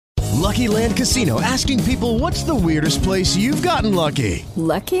Lucky Land Casino, asking people, what's the weirdest place you've gotten lucky?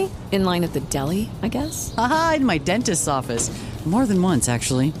 Lucky? In line at the deli, I guess? Aha, in my dentist's office. More than once,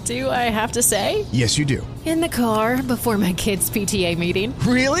 actually. Do I have to say? Yes, you do. In the car before my kids' PTA meeting.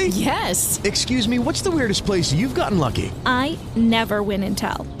 Really? Yes. Excuse me, what's the weirdest place you've gotten lucky? I never win and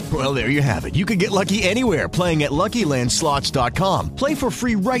tell. Well, there you have it. You can get lucky anywhere, playing at LuckyLandSlots.com. Play for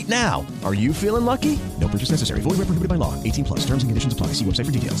free right now. Are you feeling lucky? No purchase necessary. Void where prohibited by law. 18 plus. Terms and conditions apply. See website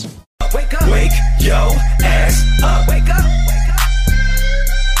for details. Wake up. Wake your ass up. Wake up.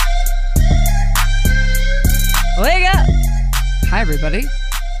 Wake up. Hi, everybody.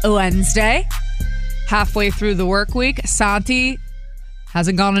 Wednesday. Halfway through the work week. Santi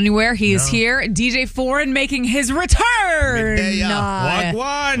hasn't gone anywhere. He is here. DJ Foreign making his return.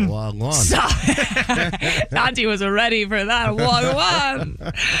 Wagwan. Santi was ready for that. Wagwan.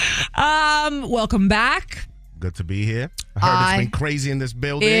 Welcome back. Good to be here. I heard it's been crazy in this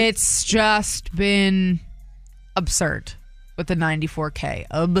building. It's just been absurd with the 94K.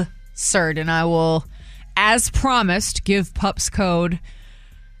 Absurd. And I will, as promised, give Pups code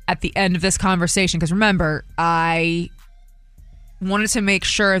at the end of this conversation. Because remember, I wanted to make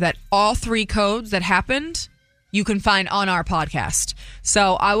sure that all three codes that happened, you can find on our podcast.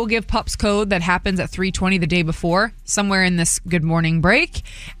 So I will give Pups code that happens at 3:20 the day before, somewhere in this Good Morning break.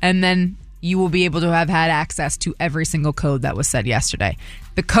 And then you will be able to have had access to every single code that was said yesterday.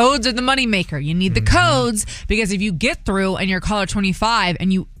 The codes are the moneymaker. You need the codes because if you get through and you're caller 25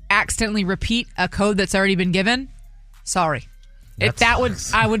 and you accidentally repeat a code that's already been given, sorry.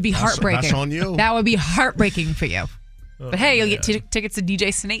 I would be heartbreaking. That's on you. That would be heartbreaking for you. But hey, you'll get tickets to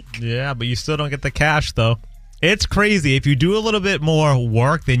DJ Snake. Yeah, but you still don't get the cash, though. It's crazy. If you do a little bit more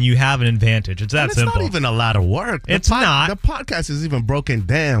work, then you have an advantage. It's that simple. It's not even a lot of work. It's not. The podcast is even broken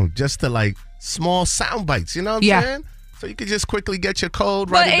down just to like small sound bites. You know what I'm saying? So you could just quickly get your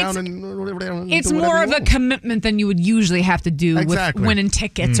code, write it down, and it's more of a commitment than you would usually have to do with winning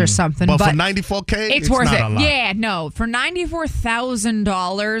tickets or something. But for $94K, it's worth not it. A lot. Yeah, no, for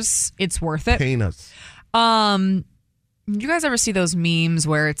 $94,000, it's worth it. Peanuts. You guys ever see those memes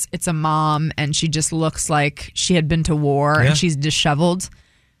where it's a mom and she just looks like she had been to war and she's disheveled?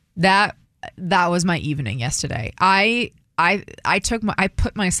 That was my evening yesterday. I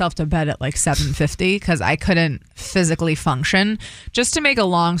put myself to bed at like 7:50 because I couldn't physically function. Just to make a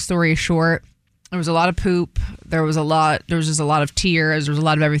long story short, there was a lot of poop. There was just a lot of tears. There was a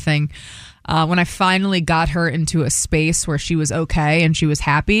lot of everything. When I finally got her into a space where she was okay and she was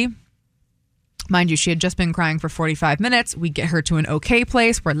happy. Mind you, she had just been crying for 45 minutes. We get her to an okay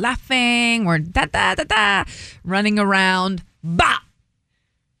place. We're laughing. We're running around. Bah!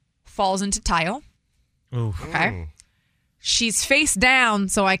 Falls into tile. Oof. Okay. She's face down,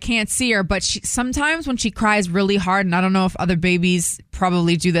 so I can't see her. But sometimes when she cries really hard, and I don't know if other babies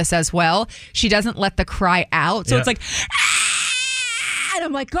probably do this as well, she doesn't let the cry out. So it's like, ah! And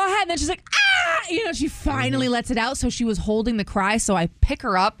I'm like, go ahead. And then she's like, ah! She finally lets it out. So she was holding the cry. So I pick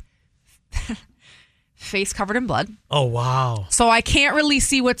her up. Face covered in blood. Oh, wow. So I can't really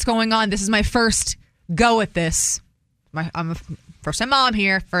see what's going on. This is my first go at this. I'm a first-time mom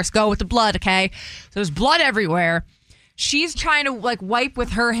here. First go with the blood, okay? So there's blood everywhere. She's trying to wipe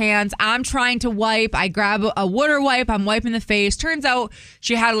with her hands. I'm trying to wipe. I grab a water wipe. I'm wiping the face. Turns out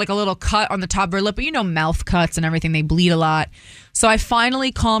she had a little cut on the top of her lip. But mouth cuts and everything, they bleed a lot. So I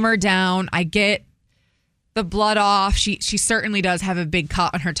finally calm her down. I get the blood off. She certainly does have a big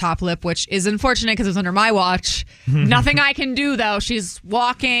cut on her top lip, which is unfortunate because it was under my watch. Nothing I can do, though. She's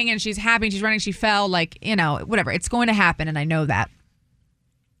walking and she's happy. She's running. She fell. Whatever. It's going to happen, and I know that.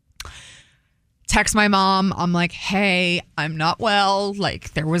 Text my mom. I'm like, hey, I'm not well.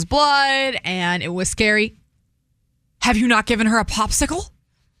 There was blood, and it was scary. Have you not given her a popsicle?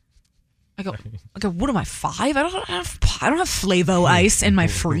 I go, what am I, 5? I don't have Flavo ice in my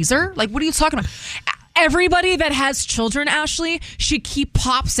freezer. What are you talking about? Everybody that has children, Ashley, should keep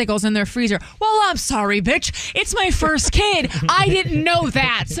popsicles in their freezer. Well, I'm sorry, bitch. It's my first kid. I didn't know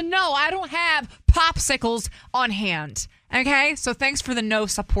that. So, no, I don't have popsicles on hand. Okay? So, thanks for the no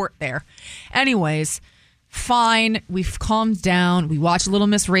support there. Anyways, fine. We've calmed down. We watched Little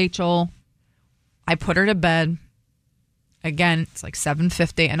Miss Rachel. I put her to bed. Again, it's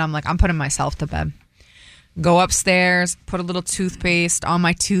 7:50, and I'm putting myself to bed. Go upstairs, put a little toothpaste on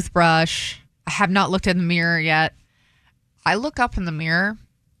my toothbrush. I have not looked in the mirror yet. I look up in the mirror.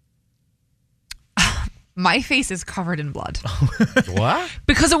 My face is covered in blood. What?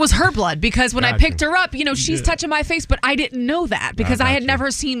 Because it was her blood. Because when I picked her up, she's touching my face, but I didn't know that because I had never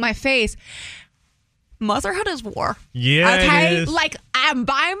seen my face. Motherhood is war. Yeah, okay? it is. I'm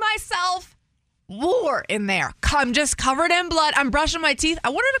by myself. war in there. I'm just covered in blood. I'm brushing my teeth. I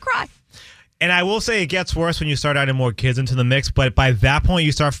wanted to cry. And I will say it gets worse when you start adding more kids into the mix, but by that point,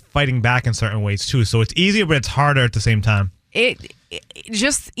 you start fighting back in certain ways, too. So it's easier, but it's harder at the same time. It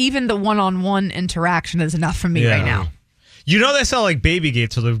just, even the one-on-one interaction is enough for me right now. You know they sell like baby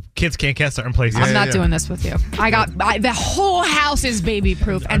gates so the kids can't get certain places. I'm not doing this with you. The whole house is baby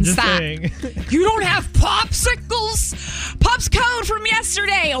proof. And stop. You don't have popsicles? Pops code from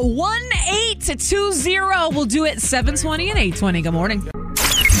yesterday, 1-820. We'll do it 7:20 and 8:20. Good morning.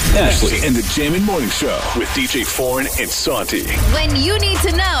 Ashley and the Jammin' Morning Show with DJ Foreign and Santi. When you need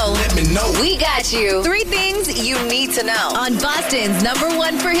to know, let me know. We got you. 3 things you need to know on Boston's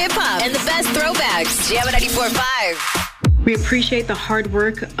 #1 for hip hop and the best throwbacks. Jammin' 94.5. We appreciate the hard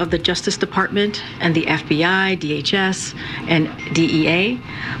work of the Justice Department and the FBI, DHS, and DEA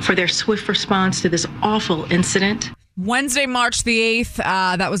for their swift response to this awful incident. Wednesday, March the 8th,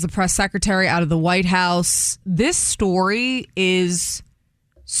 that was the press secretary out of the White House. This story is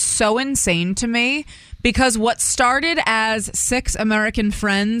so insane to me because what started as 6 American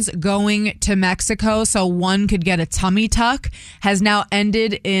friends going to Mexico so one could get a tummy tuck has now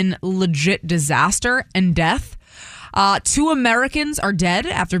ended in legit disaster and death. 2 Americans are dead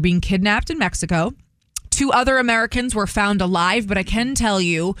after being kidnapped in Mexico. 2 other Americans were found alive, but I can tell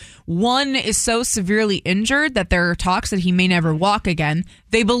you, one is so severely injured that there are talks that he may never walk again.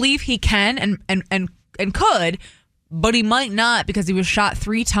 They believe he can and could, but he might not because he was shot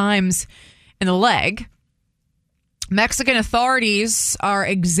 3 times in the leg. Mexican authorities are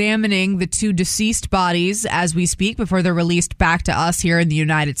examining the 2 deceased bodies as we speak before they're released back to us here in the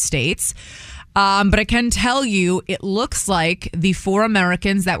United States. But I can tell you, it looks like the 4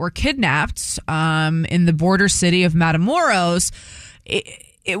 Americans that were kidnapped in the border city of Matamoros,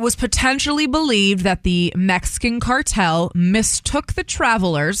 it was potentially believed that the Mexican cartel mistook the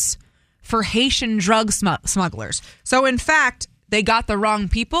travelers for Haitian drug smugglers. So, in fact, they got the wrong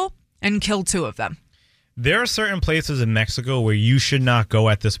people and killed 2 of them. There are certain places in Mexico where you should not go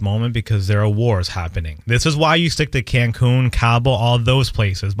at this moment because there are wars happening. This is why you stick to Cancun, Cabo, all those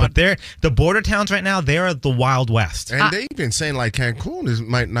places. But the border towns right now, they're the Wild West. And they've been saying like Cancun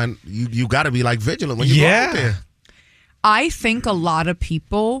might not. You got to be like vigilant when you go out there. I think a lot of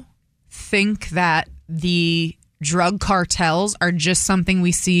people think that the drug cartels are just something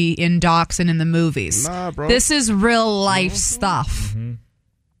we see in docs and in the movies. Nah, bro. This is real life stuff. Mm-hmm.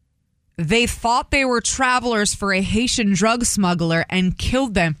 They thought they were travelers for a Haitian drug smuggler and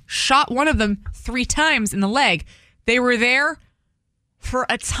killed them, shot one of them 3 times in the leg. They were there for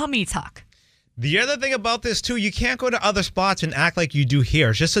a tummy tuck. The other thing about this, too, you can't go to other spots and act like you do here.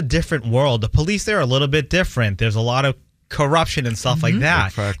 It's just a different world. The police there are a little bit different. There's a lot of corruption and stuff like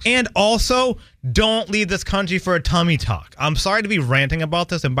that. And also, don't leave this country for a tummy tuck. I'm sorry to be ranting about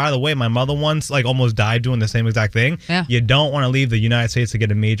this. And by the way, my mother once almost died doing the same exact thing. Yeah. You don't want to leave the United States to get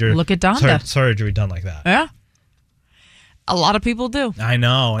a major surgery done like that. Yeah. A lot of people do. I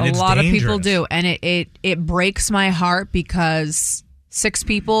know. And a it's lot dangerous. of people do. And it breaks my heart because 6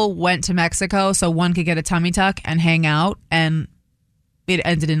 people went to Mexico so one could get a tummy tuck and hang out, and it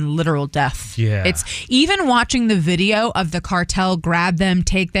ended in literal death. Yeah. It's even watching the video of the cartel grab them,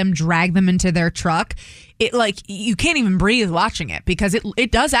 take them, drag them into their truck. It you can't even breathe watching it because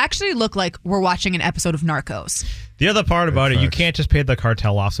it does actually look like we're watching an episode of Narcos. The other part about it, you can't just pay the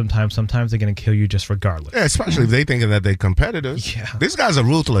cartel off sometimes. Sometimes they're going to kill you just regardless. Yeah, especially if they thinking that they're competitors. Yeah. These guys are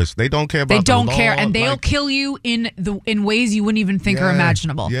ruthless. They don't care about They don't the law. care, and they'll kill you in ways you wouldn't even think are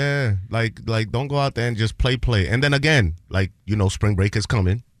imaginable. Yeah, like don't go out there and just play. And then again, spring break is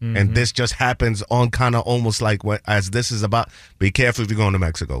coming, and this just happens on kind of almost like as this is about. Be careful if you're going to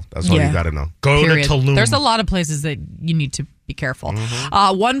Mexico. That's all you got to know. Go to Tulum. There's a lot of places that you need to be careful.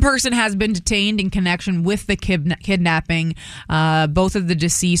 One person has been detained in connection with the kidnapping. Both of the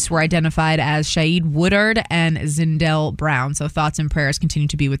deceased were identified as Shaid Woodard and Zindel Brown. So thoughts and prayers continue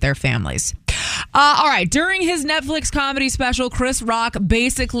to be with their families. All right. During his Netflix comedy special, Chris Rock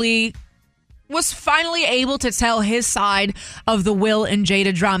basically was finally able to tell his side of the Will and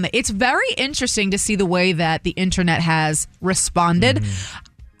Jada drama. It's very interesting to see the way that the internet has responded.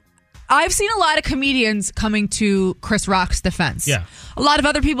 I've seen a lot of comedians coming to Chris Rock's defense. Yeah. A lot of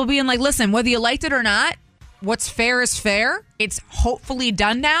other people being like, listen, whether you liked it or not, what's fair is fair. It's hopefully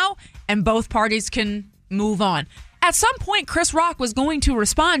done now, and both parties can move on. At some point, Chris Rock was going to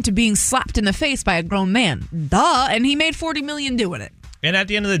respond to being slapped in the face by a grown man. Duh. And he made $40 million doing it. And at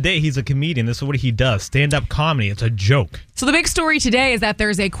the end of the day, he's a comedian. This is what he does. Stand-up comedy. It's a joke. So the big story today is that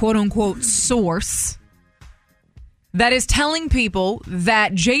there's a quote-unquote source that is telling people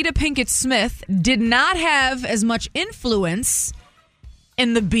that Jada Pinkett Smith did not have as much influence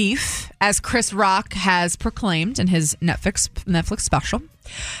in the beef, as Chris Rock has proclaimed in his Netflix special.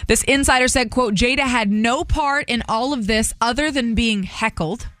 This insider said, quote, Jada had no part in all of this other than being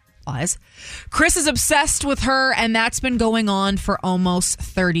heckled. Lies. Chris is obsessed with her, and that's been going on for almost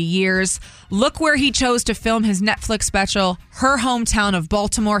 30 years. Look where he chose to film his Netflix special, her hometown of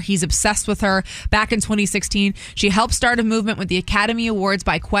Baltimore. He's obsessed with her. Back in 2016, she helped start a movement with the Academy Awards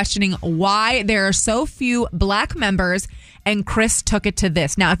by questioning why there are so few black members, and Chris took it to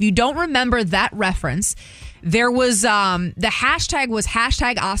this. Now, if you don't remember that reference, there was the hashtag was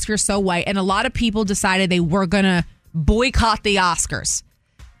hashtag Oscars so white, and a lot of people decided they were going to boycott the Oscars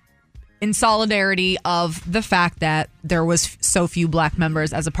in solidarity of the fact that there was so few black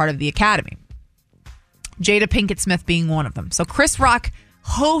members as a part of the Academy. Jada Pinkett Smith being one of them. So Chris Rock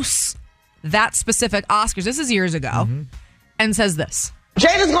hosts that specific Oscars. This is years ago. And says this.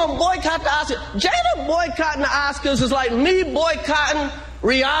 Jada's going to boycott the Oscars. Jada boycotting the Oscars is like me boycotting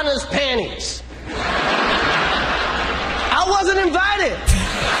Rihanna's panties. I wasn't invited.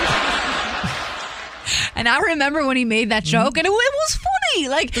 And I remember when he made that joke, and it was funny.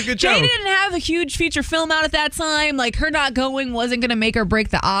 Like, Jada didn't have a huge feature film out at that time. Like, her not going wasn't going to make or break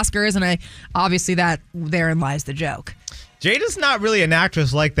the Oscars, and obviously therein lies the joke. Jada's not really an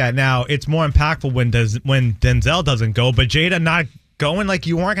actress like that now. It's more impactful when Denzel doesn't go, but Jada not going, like,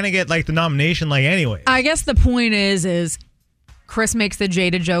 you weren't going to get, like, the nomination, like, anyway. I guess the point is Chris makes the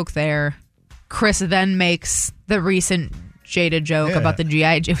Jada joke there. Chris then makes the recent Jada joke about the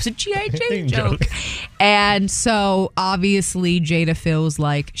G.I. Jane. It was a G.I. Jane joke. And so obviously Jada feels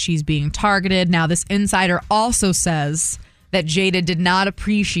like she's being targeted. Now, this insider also says that Jada did not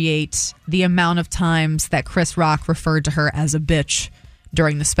appreciate the amount of times that Chris Rock referred to her as a bitch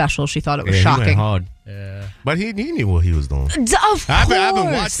during the special. She thought it was shocking. He went hard. Yeah. But he knew what he was doing. I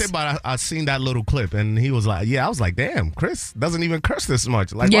haven't watched it, but I seen that little clip, and he was like, I was like, damn, Chris doesn't even curse this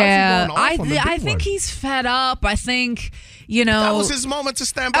much. Like, yeah, why is he going off on the I think he's fed up. I think, that was his moment to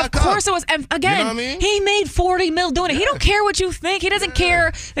stand back up. Of course it was. And again, you know what I mean? He made $40 million doing it. He don't care what you think. He doesn't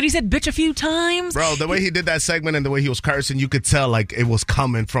care that he said bitch a few times. Bro, the way he did that segment and the way he was cursing, you could tell like it was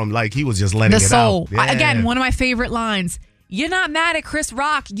coming from, like, he was just letting the it soul. out. Yeah. Again, one of my favorite lines. You're not mad at Chris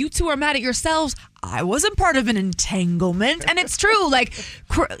Rock. You two are mad at yourselves. I wasn't part of an entanglement. And it's true. Like,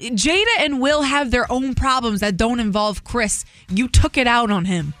 Jada and Will have their own problems that don't involve Chris. You took it out on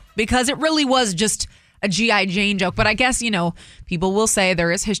him because it really was just a G.I. Jane joke. But I guess, people will say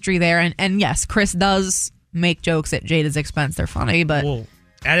there is history there. And yes, Chris does make jokes at Jada's expense. They're funny, but... Well,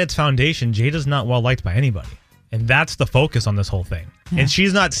 at its foundation, Jada's not well-liked by anybody. And that's the focus on this whole thing. Yeah. And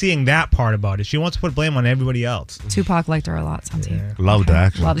she's not seeing that part about it. She wants to put blame on everybody else. Tupac liked her a lot, Santi. Yeah. Loved her,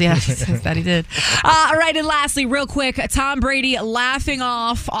 actually. Loved, yeah, that he did. All right, and lastly, real quick, Tom Brady laughing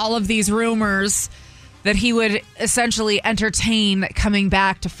off all of these rumors that he would essentially entertain coming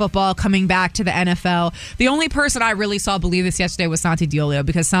back to football, coming back to the NFL. The only person I really saw believe this yesterday was Santi Diolio,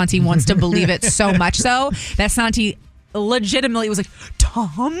 because Santi wants to believe it so much so that Santi legitimately was like,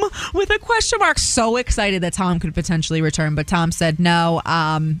 Tom, with a question mark, so excited that Tom could potentially return. But Tom said no.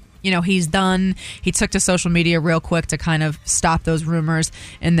 He's done. He took to social media real quick to kind of stop those rumors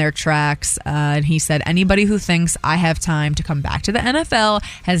in their tracks. And he said, anybody who thinks I have time to come back to the NFL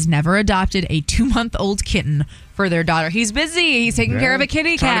has never adopted a 2-month-old kitten for their daughter. He's busy. He's taking care of a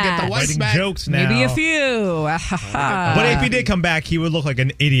kitty cat. Trying to get the whites back. Jokes now. Maybe a few. But if he did come back, he would look like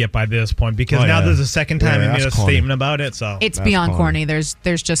an idiot by this point, because now there's a second time he made a statement about it. So it's beyond corny. There's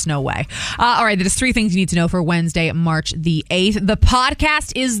just no way. All right, there's 3 things you need to know for Wednesday, March the 8th. The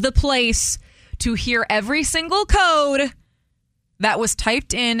podcast is the place to hear every single code that was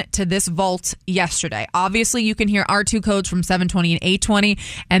typed in to this vault yesterday. Obviously, you can hear our 2 codes from 7:20 and 8:20,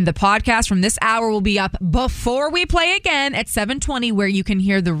 and the podcast from this hour will be up before we play again at 7:20, where you can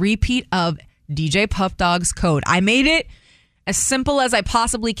hear the repeat of DJ Puff Dog's code. I made it as simple as I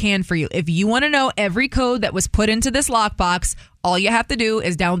possibly can for you. If you want to know every code that was put into this lockbox, all you have to do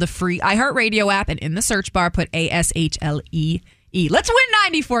is download the free iHeartRadio app and in the search bar put ASHLEE. Let's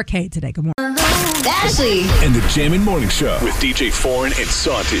win $94K today. Good morning. Ashley. And the Jammin' Morning Show with DJ Foreign and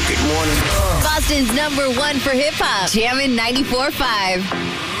Santi. Good morning. Boston's #1 for hip-hop. Jammin' 94.5.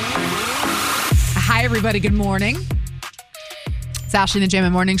 Hi, everybody. Good morning. It's Ashley and the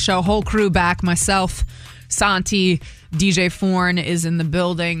Jammin' Morning Show. Whole crew back. Myself, Santi, DJ Foreign is in the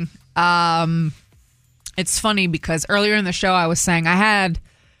building. It's funny because earlier in the show I was saying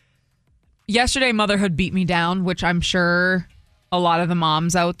yesterday motherhood beat me down, which I'm sure a lot of the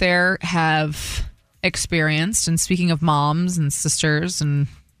moms out there have experienced. And speaking of moms and sisters and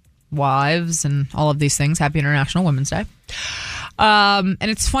wives and all of these things, happy International Women's Day. And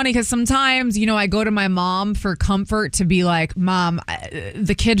it's funny because sometimes, I go to my mom for comfort to be like, Mom,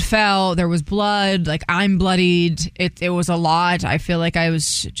 the kid fell. There was blood. Like, I'm bloodied. It was a lot. I feel like I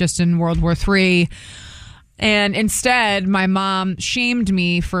was just in World War III. And instead, my mom shamed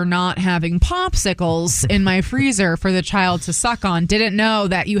me for not having popsicles in my freezer for the child to suck on. Didn't know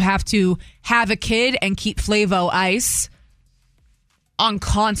that you have to have a kid and keep Flavo ice on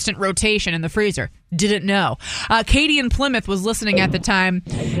constant rotation in the freezer. Didn't know. Katie in Plymouth was listening at the time.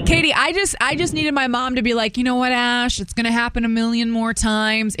 Katie, I just needed my mom to be like, you know what, Ash, it's going to happen a million more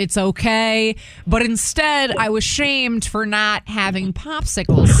times. It's okay. But instead, I was shamed for not having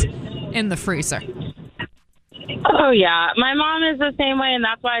popsicles in the freezer. Oh, yeah. My mom is the same way, and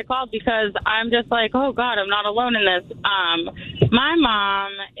that's why I called, because I'm just like, oh, God, I'm not alone in this. My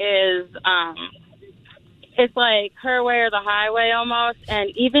mom is... it's like her way or the highway almost. And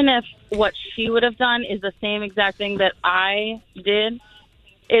even if what she would have done is the same exact thing that I did,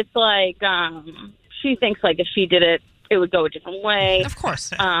 it's like she thinks like if she did it, it would go a different way. Of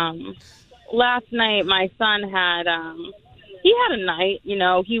course. Last night, my son had he had a night.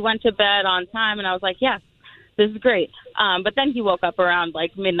 He went to bed on time, and I was like, yes, this is great. But then he woke up around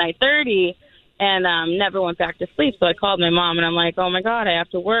like midnight 30. And never went back to sleep. So I called my mom, and I'm like, oh, my God, I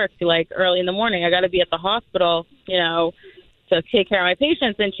have to work like early in the morning. I got to be at the hospital, to take care of my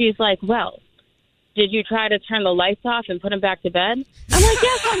patients. And she's like, well, did you try to turn the lights off and put him back to bed? I'm like,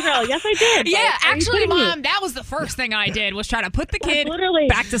 yes, homegirl. Yes, I did. Yeah, like, actually, Mom, that was the first thing I did was try to put the kid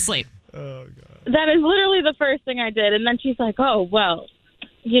back to sleep. Oh, God. That is literally the first thing I did. And then she's like, oh, well,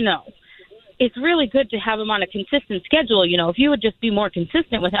 it's really good to have him on a consistent schedule. If you would just be more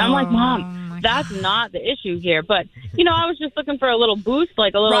consistent with him. I'm like, Mom, that's not the issue here. But, I was just looking for a little boost,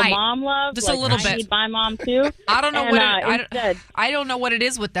 like a little mom love. Just like, a little I bit. need my mom, too. I don't know and, I don't know what it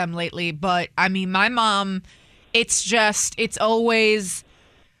is with them lately. But, I mean, my mom, it's always,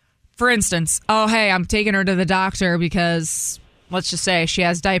 for instance, oh, hey, I'm taking her to the doctor because, let's just say, she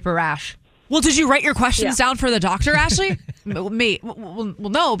has diaper rash. Well, did you write your questions down for the doctor, Ashley? Me? Well,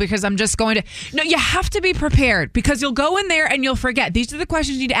 no, because I'm just going to... No, you have to be prepared because you'll go in there and you'll forget. These are the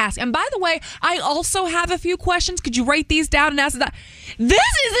questions you need to ask. And by the way, I also have a few questions. Could you write these down and ask that? This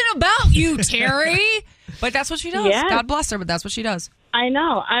isn't about you, Terry. But that's what she does. Yes. God bless her, but that's what she does. I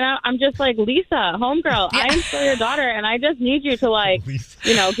know. I'm just like, Lisa, homegirl, I am still your daughter, and I just need you to, like,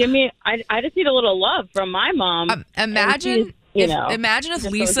 give me... I just need a little love from my mom. Imagine if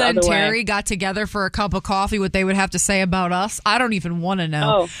Lisa and Terry got together for a cup of coffee, what they would have to say about us. I don't even want to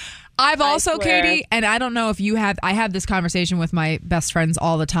know. Oh, I've also, Katie, and I don't know if you have, I have this conversation with my best friends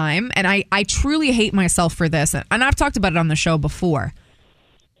all the time, and I truly hate myself for this. And I've talked about it on the show before.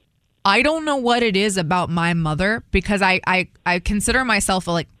 I don't know what it is about my mother because I consider myself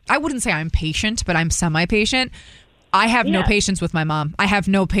I wouldn't say I'm patient, but I'm semi-patient. I have no patience with my mom. I have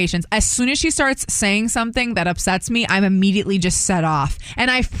no patience. As soon as she starts saying something that upsets me, I'm immediately just set off.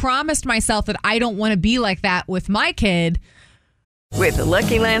 And I've promised myself that I don't want to be like that with my kid. With the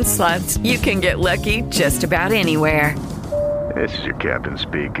Lucky Land Slots, you can get lucky just about anywhere. This is your captain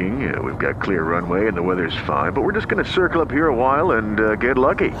speaking. We've got clear runway and the weather's fine, but we're just going to circle up here a while and get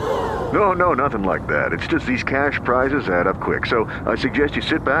lucky. No, nothing like that. It's just these cash prizes add up quick. So I suggest you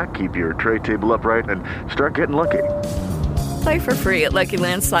sit back, keep your tray table upright, and start getting lucky. Play for free at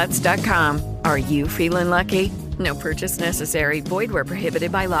LuckyLandSlots.com. Are you feeling lucky? No purchase necessary. Void where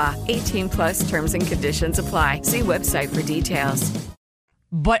prohibited by law. 18+ terms and conditions apply. See website for details.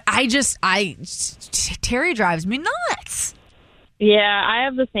 But Terry drives me nuts. Yeah, I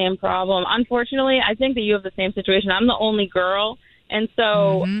have the same problem. Unfortunately, I think that you have the same situation. I'm the only girl, and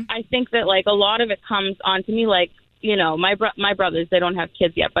so I think that like a lot of it comes onto me. Like, my brothers, they don't have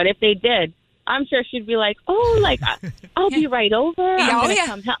kids yet, but if they did, I'm sure she'd be like, "Oh, like I'll be right over. I'm gonna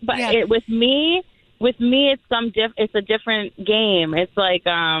come help." But with me, it's a different game. It's like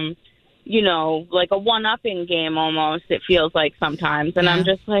like a one-upping game almost, it feels like sometimes. And I'm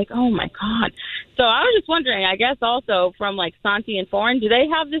just like, oh, my God. So I was just wondering, I guess also from like Santi and Foreign, do they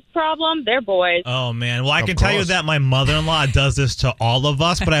have this problem? They're boys. Oh, man. Well, I can tell you that my mother-in-law does this to all of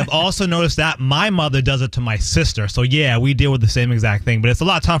us, but I've also noticed that my mother does it to my sister. So, yeah, we deal with the same exact thing, but it's a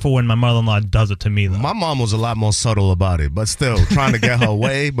lot tougher when my mother-in-law does it to me, though. My mom was a lot more subtle about it, but still trying to get her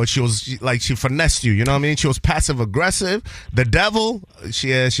way. But she finessed you, you know what I mean? She was passive-aggressive. The devil,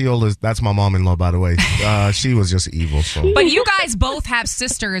 she always, that's my mom-in-law, by the way. She was just evil. So. But you guys both have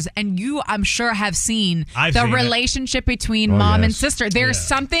sisters, and you, I'm sure, have seen the relationship between mom and sister. There's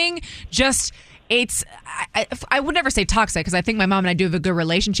something just... I would never say toxic because I think my mom and I do have a good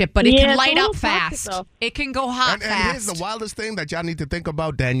relationship, but it can light up fast. It can go hot fast. And here's the wildest thing that y'all need to think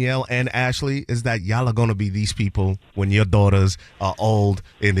about, Danielle and Ashley, is that y'all are going to be these people when your daughters are old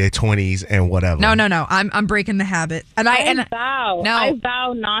in their 20s and whatever. No. I'm breaking the habit. And I vow. No. I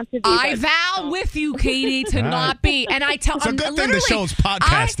vow not to be. I vow with you, Katie, to not be. And I tell. It's a good thing the show's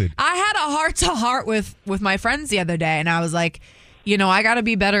podcasted. I had a heart-to-heart with my friends the other day, and I was like, I got to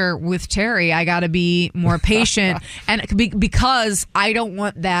be better with Terry. I got to be more patient, and because I don't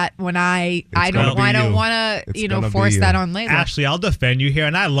want that when I don't want to force that on Layla. Ashley, I'll defend you here,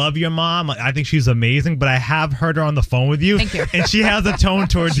 and I love your mom. I think she's amazing, but I have heard her on the phone with you. Thank you. And she has a tone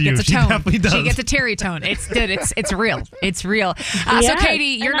towards you. She definitely does. She gets a Terry tone. It's real. It's real. Yes. So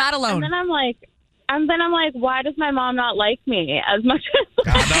Katie, you're not alone. And then I'm like, why does my mom not like me as much as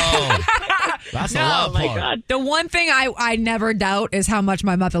I know. That's a lot. Oh my God. The one thing I never doubt is how much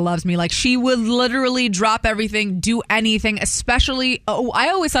my mother loves me. Like, she would literally drop everything, do anything, especially, I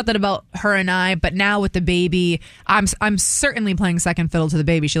always thought that about her and I, but now with the baby, I'm certainly playing second fiddle to the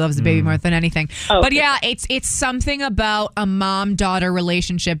baby. She loves the baby more than anything. Oh, but yeah, it's something about a mom-daughter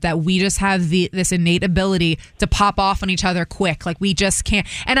relationship that we just have this innate ability to pop off on each other quick. Like, we just can't.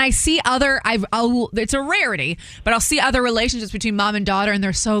 And I see it's a rarity, but I'll see other relationships between mom and daughter, and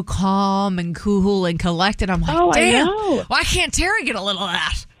they're so calm and cool and collected. I'm like, damn, why can't Terry get a little of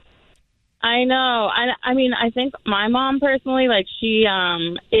that? I know. I mean, I think my mom personally, like, she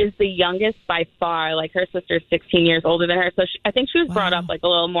is the youngest by far. Like, her sister's 16 years older than her, so I think she was brought up like a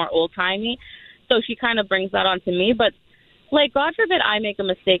little more old-timey. So she kind of brings that onto me. But, like, God forbid I make a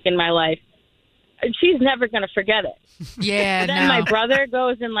mistake in my life, she's never going to forget it. Yeah, then my brother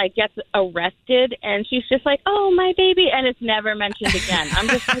goes and like gets arrested, and she's just like, "Oh, my baby," and it's never mentioned again. I'm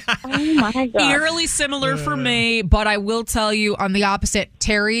just like, oh my God. Eerily similar for me, but I will tell you on the opposite.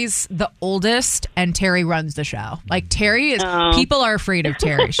 Terry's the oldest, and Terry runs the show. Like, Terry is. People are afraid of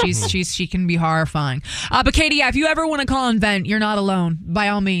Terry. She can be horrifying. But Katie, if you ever want to call and vent, you're not alone. By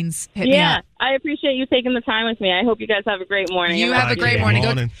all means, hit me up. I appreciate you taking the time with me. I hope you guys have a great morning. You have a great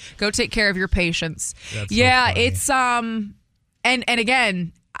morning. Go take care of your patients. That's it's and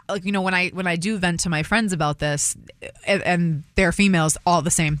again, like, when I do vent to my friends about this, and they're females, all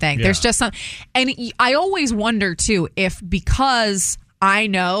the same thing. There's just some, and I always wonder too if because I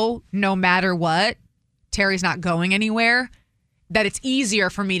know no matter what, Terry's not going anywhere, that it's easier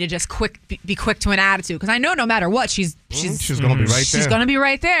for me to just be quick to an attitude, because I know no matter what she's going to be right there. She's going to be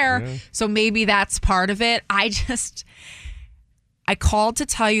right there. Yeah. So maybe that's part of it. I called to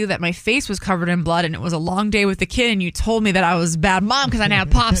tell you that my face was covered in blood and it was a long day with the kid, and you told me that I was a bad mom because I didn't have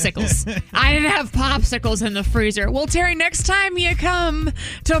popsicles. I didn't have popsicles in the freezer. Well, Terry, next time you come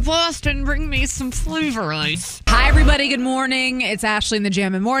to Boston, bring me some flavor ice. Hi, everybody. Good morning. It's Ashley in the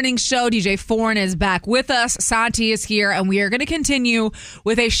Jammin' Morning Show. DJ Foreign is back with us. Santi is here, and we are going to continue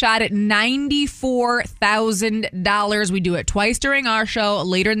with a shot at $94,000. We do it twice during our show,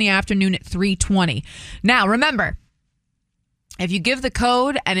 later in the afternoon at 3:20. Now, remember, if you give the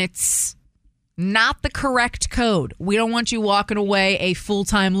code and it's not the correct code, we don't want you walking away a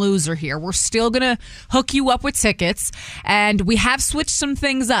full-time loser here. We're still going to hook you up with tickets, and we have switched some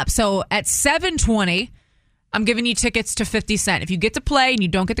things up. So at 7:20, I'm giving you tickets to 50 Cent. If you get to play and you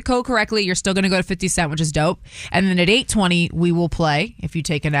don't get the code correctly, you're still going to go to 50 Cent, which is dope. And then at 8:20, we will play. If you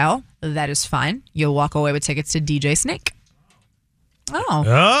take an L, that is fine. You'll walk away with tickets to DJ Snake. Oh.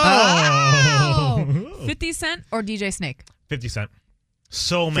 50 Cent or DJ Snake? 50 Cent.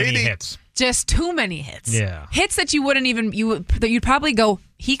 So many hits. Just too many hits. Yeah. Hits that you wouldn't even, you'd probably go,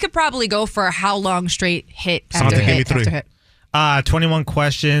 he could probably go for how long straight hit after hit after hit. 21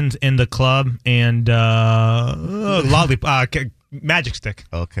 Questions, In the Club, and Magic Stick.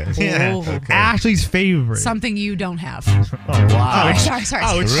 Okay. Yeah. Oh. Okay. Ashley's favorite. Something you don't have. Oh, wow. Sorry.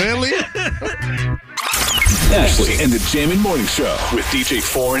 Oh, really? Ashley and the Jammin' Morning Show with DJ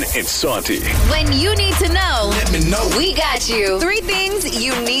Foreign and Santi. When you need to know, let me know. We got you. 3 things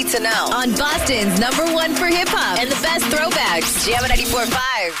you need to know on Boston's #1 for hip hop and the best throwbacks. Jammin'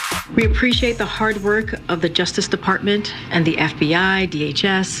 94.5. We appreciate the hard work of the Justice Department and the FBI,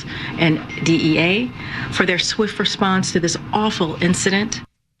 DHS, and DEA for their swift response to this awful incident.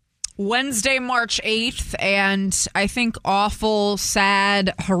 Wednesday, March 8th, and I think awful,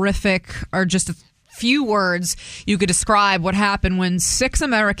 sad, horrific are just a few words you could describe what happened when 6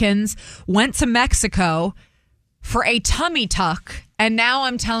 Americans went to Mexico for a tummy tuck, and now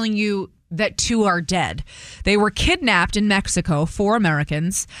I'm telling you that 2 are dead. They were kidnapped in Mexico, 4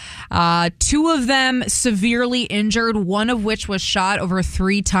 Americans. 2 of them severely injured, one of which was shot over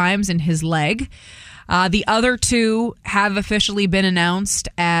 3 times in his leg. The other 2 have officially been announced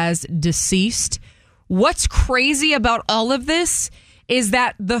as deceased. What's crazy about all of this is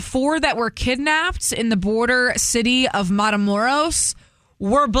that the 4 that were kidnapped in the border city of Matamoros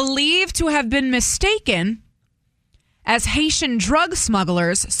were believed to have been mistaken as Haitian drug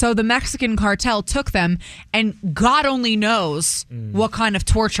smugglers, so the Mexican cartel took them, and God only knows what kind of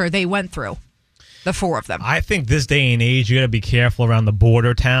torture they went through, the 4 of them. I think this day and age, you got to be careful around the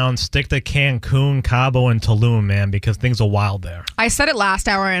border towns. Stick to Cancun, Cabo, and Tulum, man, because things are wild there. I said it last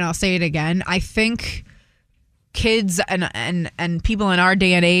hour, and I'll say it again. I think kids and people in our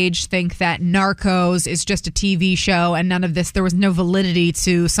day and age think that Narcos is just a TV show and none of this, there was no validity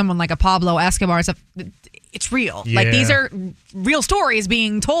to someone like a Pablo Escobar and stuff. It's real. Yeah. Like, these are real stories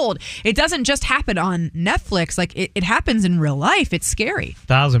being told. It doesn't just happen on Netflix. Like, it happens in real life. It's scary.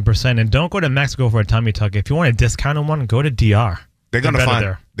 1,000%. And don't go to Mexico for a tummy tuck. If you want a discounted one, go to DR. They're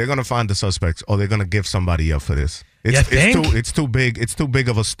gonna find the suspects, or they're gonna give somebody up for this. It's too big. It's too big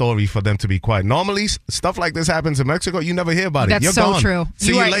of a story for them to be quiet. Normally, stuff like this happens in Mexico. You never hear about it. That's You're so gone. true.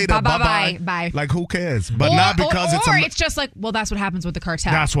 See you later. Bye. Like, who cares? But not because it's just like, well, that's what happens with the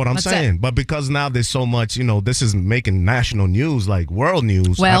cartel. That's what I'm saying. But because now there's so much, this is making national news, like world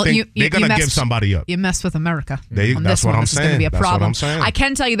news. Well, I think they're gonna give somebody up. You mess with America. That's what I'm saying. This is going to be a problem. That's what I'm saying. I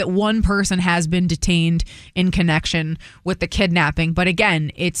can tell you that one person has been detained in connection with the kidnapping. But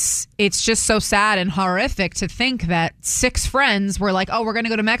again, it's just so sad and horrific to think that 6 friends were like, oh, we're going to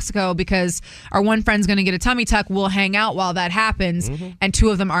go to Mexico because our one friend's going to get a tummy tuck. We'll hang out while that happens. And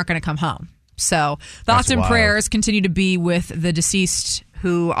 2 of them aren't going to come home. So thoughts and prayers continue to be with the deceased,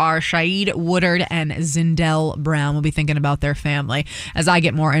 who are Shaid Woodard and Zindel Brown. We'll be thinking about their family. As I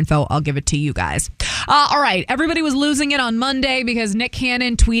get more info, I'll give it to you guys. All right. Everybody was losing it on Monday because Nick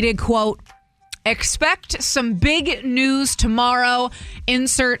Cannon tweeted, quote, expect some big news tomorrow.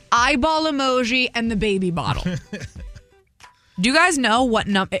 Insert eyeball emoji and the baby bottle. Do you guys know what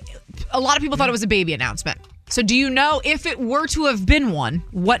number? A lot of people thought it was a baby announcement. So do you know, if it were to have been one,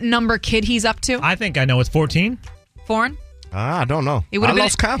 what number kid he's up to? I think I know. It's 14. Foreign? I don't know. I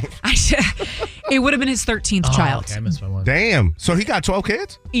lost count. It would have been his 13th child. Okay, I missed one. Damn. So he got 12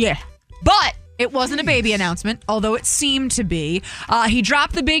 kids? Yeah. But it wasn't a baby announcement, although it seemed to be. He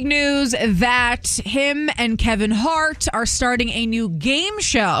dropped the big news that him and Kevin Hart are starting a new game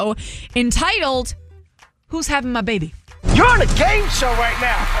show entitled Who's Having My Baby? You're on a game show right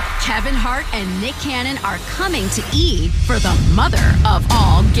now. Kevin Hart and Nick Cannon are coming to E! for the mother of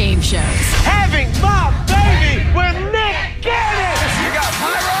all game shows. Having my baby with Nick Cannon. You got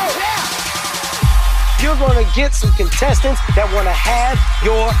pyro? Yeah. You're going to get some contestants that want to have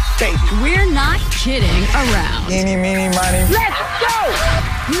your baby. We're not kidding around. Eeny, meeny, miny. Let's go!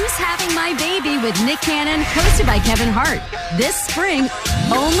 Who's Having My Baby with Nick Cannon, hosted by Kevin Hart. This spring,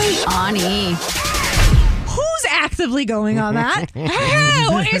 only on E! Who's actively going on that?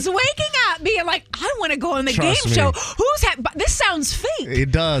 Who is waking up being like, I want to go on the game show? This sounds fake.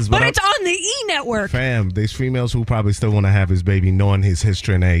 It does. But it's on the E! network. Fam, there's females who probably still want to have his baby knowing his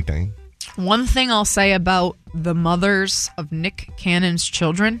history and everything. One thing I'll say about the mothers of Nick Cannon's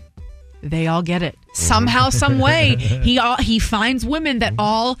children, they all get it. Somehow, some way, he finds women that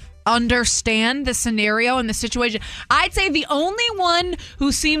all understand the scenario and the situation. I'd say the only one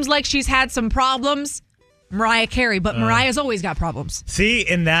who seems like she's had some problems, Mariah Carey, but Mariah's always got problems. See,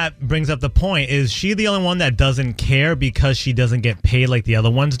 and that brings up the point. Is she the only one that doesn't care because she doesn't get paid like the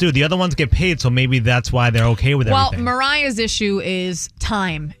other ones do? The other ones get paid, so maybe that's why they're okay with everything. Well, Mariah's issue is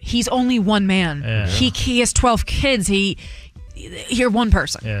time. He's only one man. Yeah. He has 12 kids. You're one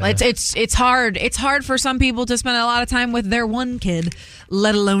person. Yeah. It's hard. It's hard for some people to spend a lot of time with their one kid,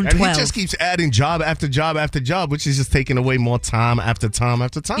 let alone 12. And he just keeps adding job after job after job, which is just taking away more time after time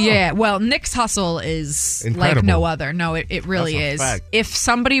after time. Yeah, well, Nick's hustle is incredible. Like no other. No, it really is. Fact. If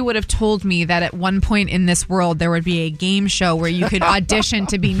somebody would have told me that at one point in this world there would be a game show where you could audition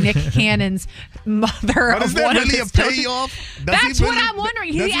to be Nick Cannon's mother But of is that one really of his a payoff? That's what I'm wondering.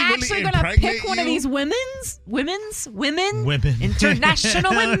 Is he actually going to pick one of these women?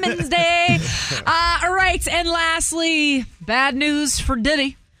 International Women's Day. All right, and lastly, bad news for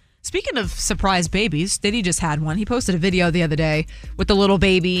Diddy. Speaking of surprise babies, Diddy just had one. He posted a video the other day with the little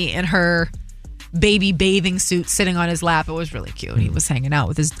baby in her baby bathing suit sitting on his lap. It was really cute. He was hanging out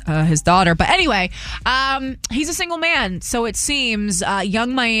with his daughter. But anyway, he's a single man. So it seems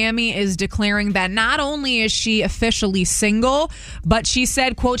Young Miami is declaring that not only is she officially single, but she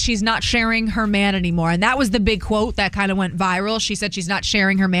said, quote, she's not sharing her man anymore. And that was the big quote that kind of went viral. She said she's not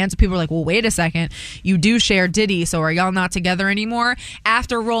sharing her man. So people were like, well, wait a second. You do share Diddy. So are y'all not together anymore?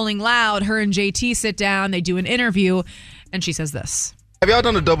 After Rolling Loud, her and JT sit down. They do an interview. And she says this. Have y'all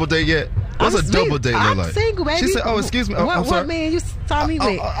done a double date yet? What's a double date look like? I'm single, baby. She said, "Oh, excuse me. I'm sorry. What man you saw me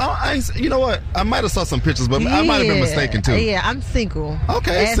with? You know what? I might have saw some pictures, but I might have been mistaken too. Yeah, I'm single.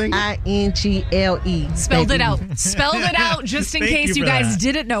 Okay, single. SINGLE. Spelled baby. it out. Spelled it out just in case you guys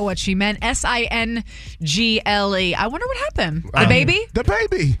didn't know what she meant. SINGLE. I wonder what happened. The baby? The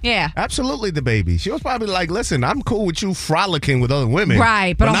baby. Yeah. Absolutely the baby. She was probably like, listen, I'm cool with you frolicking with other women.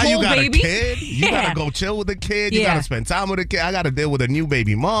 Right, but a now whole you got baby? a kid. You got to go chill with the kid. You got to spend time with the kid. I got to deal with a new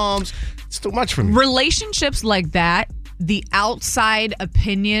baby moms. It's too much for me. Relationships like that, the outside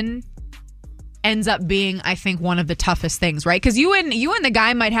opinion ends up being, I think, one of the toughest things, right? Because you and the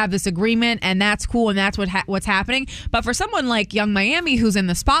guy might have this agreement, and that's cool, and that's what's happening. But for someone like Young Miami, who's in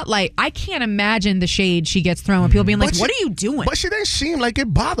the spotlight, I can't imagine the shade she gets thrown. People being like, "What are you doing?" But she didn't seem like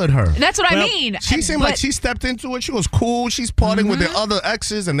it bothered her. That's what I mean. She seemed like she stepped into it. She was cool. She's partying with the other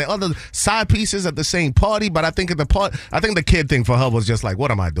exes and the other side pieces at the same party. But I think the kid thing for her was just like,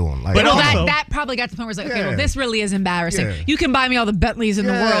 "What am I doing?" Like, but that probably got to the point where it's like, okay, well, this really is embarrassing. Yeah. You can buy me all the Bentleys in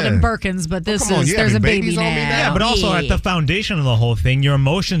the world and Birkins, but there's a baby now. Yeah, but also at the foundation of the whole thing, your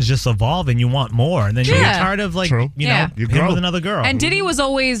emotions just evolve and you want more, and then you're tired of him with another girl. And Diddy was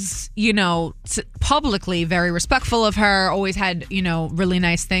always, publicly very respectful of her. Always had, really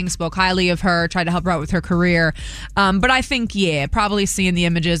nice things. Spoke highly of her. Tried to help her out with her career. But I think, probably seeing the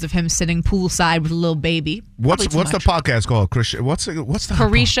images of him sitting poolside with a little baby. What's the podcast called? What's the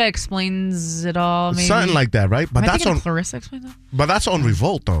Carisha Explains It All? Maybe something like that, right? But that's on Clarissa Explains It All. But that's on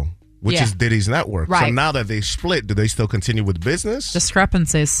Revolt though. Which is Diddy's network. Right. So now that they split, do they still continue with business?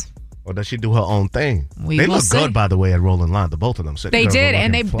 Discrepancies. Or does she do her own thing? They look good, by the way, at Rolling Loud. The both of them. They did,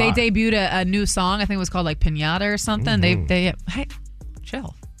 and they debuted a new song. I think it was called like Pinata or something. Hey,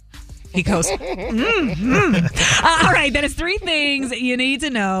 chill. He goes, All right, that is 3 things you need to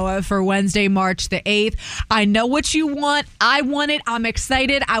know for Wednesday, March the 8th. I know what you want. I want it. I'm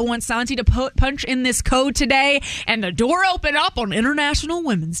excited. I want Santi to punch in this code today and the door open up on International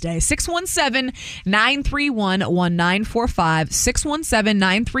Women's Day. 617-931-1945.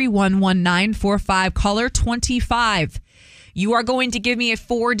 617-931-1945. Caller 25. You are going to give me a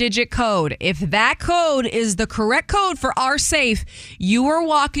 4-digit code. If that code is the correct code for our safe, you are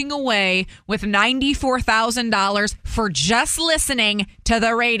walking away with $94,000 for just listening to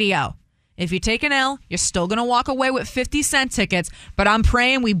the radio. If you take an L, you're still going to walk away with 50-cent tickets, but I'm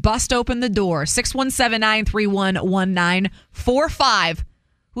praying we bust open the door. 617-931-1945.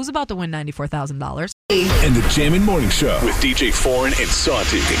 Who's about to win $94,000? And the Jammin' Morning Show with DJ Foreign and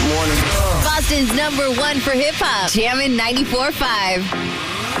Santi. Good morning. Boston's #1 for hip-hop. Jammin'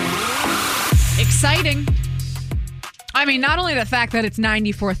 94.5. Exciting. I mean, not only the fact that it's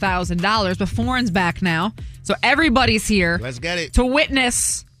 $94,000, but Foreign's back now. So everybody's here. Let's get it. To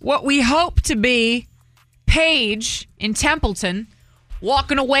witness what we hope to be Paige in Templeton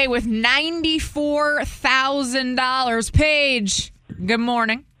walking away with $94,000. Paige, good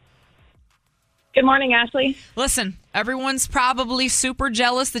morning. Good morning, Ashley. Listen, everyone's probably super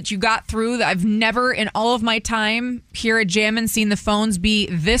jealous that you got through. I've never in all of my time here at Jammin' seen the phones be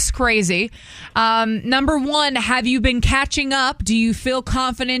this crazy. Number one, have you been catching up? Do you feel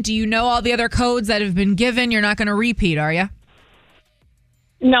confident? Do you know all the other codes that have been given? You're not going to repeat, are you?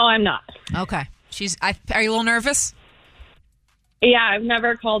 No, I'm not. Okay. Are you a little nervous? Yeah, I've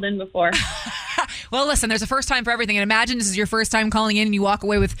never called in before. Well, listen, there's a first time for everything. And imagine this is your first time calling in and you walk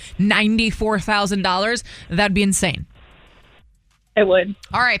away with $94,000. That'd be insane. It would.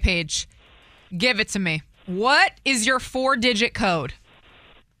 All right, Paige, give it to me. What is your 4-digit code?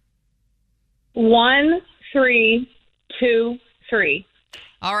 1323.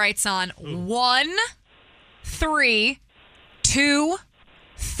 All right, son. 1, 3, 2,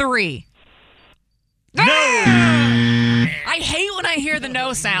 3. No! I hate when I hear the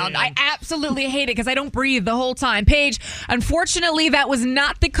no sound. I absolutely hate it because I don't breathe the whole time. Paige, unfortunately, that was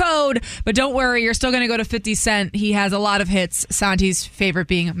not the code, but don't worry, you're still going to go to 50 Cent. He has a lot of hits, Santi's favorite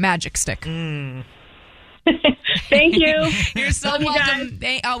being Magic Stick. Thank you. You're so welcome.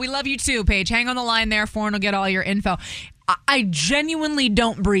 We love you too, Paige. Hang on the line there. Foreign will get all your info. I genuinely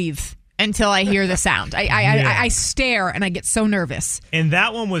don't breathe until I hear the sound. I stare and I get so nervous. And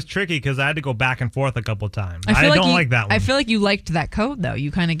that one was tricky because I had to go back and forth a couple times. I don't like that one. I feel like you liked that code, though.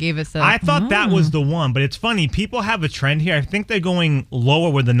 You kind of gave us I thought that was the one, but it's funny. People have a trend here. I think they're going lower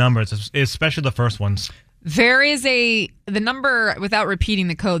with the numbers, especially the first ones. There is the number, without repeating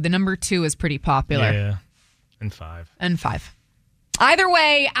the code, the number 2 is pretty popular. Yeah. And 5. And 5. Either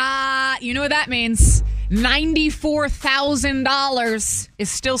way, you know what that means. $94,000 is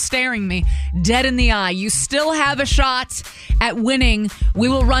still staring me dead in the eye. You still have a shot at winning. We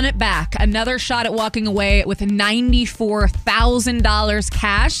will run it back. Another shot at walking away with $94,000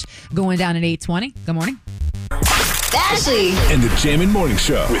 cash going down at 8:20. Good morning. Ashley. And the Jammin' Morning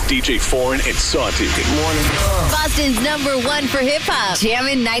Show with DJ Foreign and Santi. Good morning. Boston's #1 for hip hop.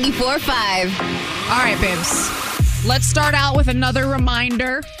 Jammin' 94.5. All right, babes. Let's start out with another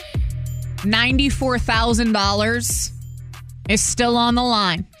reminder. $94,000 is still on the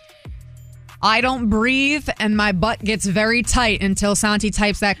line. I don't breathe, and my butt gets very tight until Santi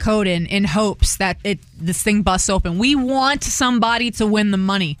types that code in hopes that this thing busts open. We want somebody to win the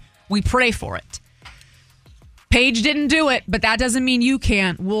money. We pray for it. Paige didn't do it, but that doesn't mean you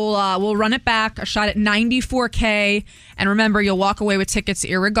can't. We'll run it back. A shot at $94K, and remember, you'll walk away with tickets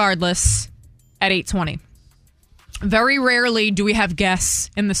irregardless at 8:20. Very rarely do we have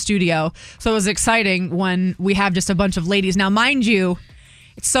guests in the studio, so it was exciting when we have just a bunch of ladies. Now, mind you,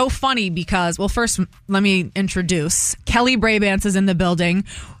 it's so funny because, well, first, let me introduce. Kelly Brabants is in the building.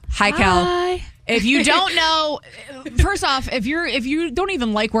 Hi, Kel. Hi. If you don't know, first off, if you don't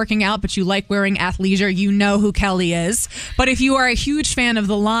even like working out, but you like wearing athleisure, you know who Kelly is. But if you are a huge fan of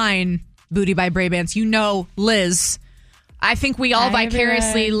the line Booty by Brabants, you know Liz. I think we all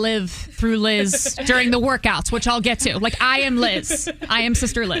vicariously live through Liz during the workouts, which I'll get to. Like, I am Liz. I am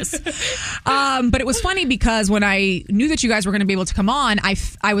Sister Liz. But it was funny because when I knew that you guys were going to be able to come on, I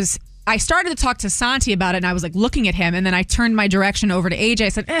started to talk to Santi about it, and I was like looking at him, and then I turned my direction over to AJ. I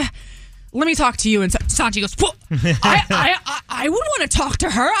said, let me talk to you. And Santi goes, I would want to talk to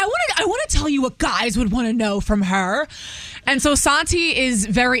her. I want to tell you what guys would want to know from her. And so Santi is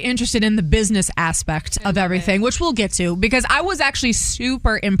very interested in the business aspect of everything, which we'll get to, because I was actually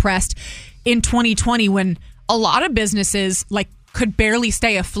super impressed in 2020 when a lot of businesses could barely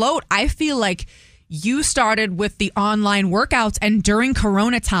stay afloat. I feel like you started with the online workouts, and during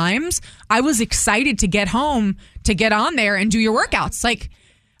Corona times, I was excited to get home, to get on there and do your workouts.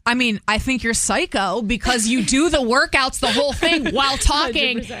 I think you're psycho because you do the workouts, the whole thing, while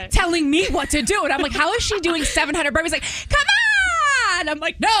talking, 100%. telling me what to do. And I'm like, how is she doing 700 burpees? Like, come on! I'm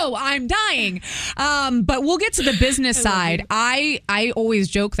like, no, I'm dying. But we'll get to the business side. I always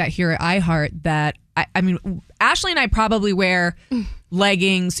joke that here at iHeart that, Ashley and I probably wear your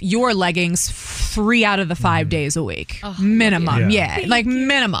leggings 3 out of the 5 days a week. Minimum. Yeah.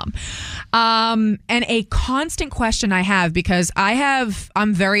 Minimum. And a constant question I have, because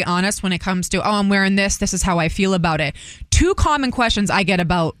I'm very honest when it comes to, I'm wearing this is how I feel about it. 2 common questions I get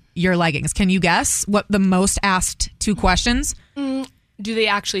about your leggings. Can you guess what the most asked 2 questions? Do they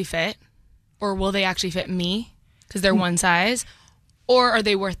actually fit? Or will they actually fit me? Because they're one size. Or are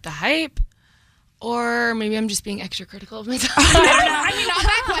they worth the hype? Or maybe I'm just being extra critical of myself. I don't know. Not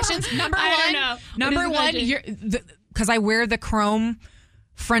bad questions. Number one, because I wear the chrome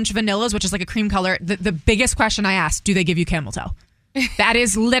French vanillas, which is like a cream color. The biggest question I ask, do they give you camel toe? That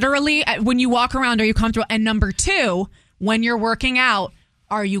is literally, when you walk around, are you comfortable? And number 2, when you're working out,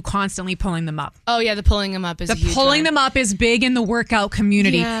 are you constantly pulling them up? Oh, yeah, the pulling them up is huge. Pulling them up is big in the workout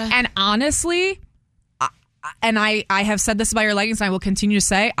community. Yeah. And honestly, I have said this about your leggings, and I will continue to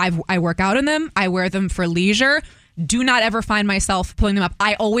say, I work out in them. I wear them for leisure. Do not ever find myself pulling them up.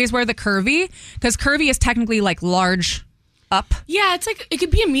 I always wear the curvy, because curvy is technically large up. Yeah, it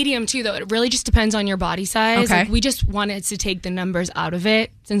could be a medium too, though. It really just depends on your body size. Okay. We just wanted to take the numbers out of it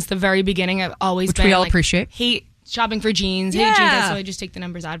since the very beginning. I've always been, we all appreciate. Hate shopping for jeans. Hate jeans, so I just take the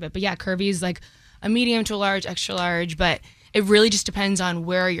numbers out of it. But yeah, curvy is like a medium to a large, extra large, but it really just depends on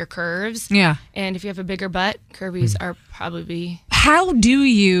where your curves. Yeah. And if you have a bigger butt, curvies are probably. How do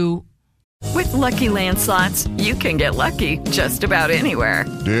you? With Lucky Land Slots, you can get lucky just about anywhere.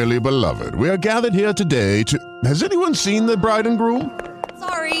 Dearly beloved, we are gathered here today to... Has anyone seen the bride and groom?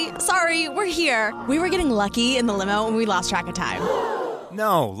 Sorry, we're here. We were getting lucky in the limo and we lost track of time.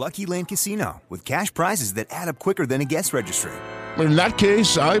 No, Lucky Land Casino, with cash prizes that add up quicker than a guest registry. In that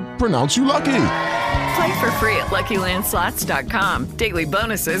case, I pronounce you lucky. Play for free at LuckyLandSlots.com. Daily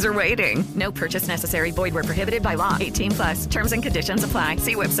bonuses are waiting. No purchase necessary. Void where prohibited by law. 18+. Terms and conditions apply.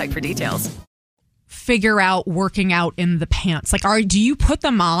 See website for details. Figure out working out in the pants? Do you put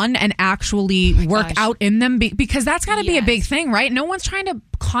them on and actually work out in them? Because that's got to be a big thing, right? No one's trying to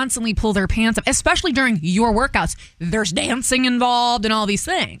constantly pull their pants up, especially during your workouts. There's dancing involved and all these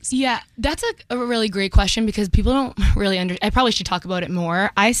things. Yeah, that's a really great question, because people don't really I probably should talk about it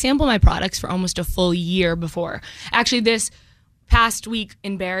more. I sample my products for almost a full year before. Actually, this past week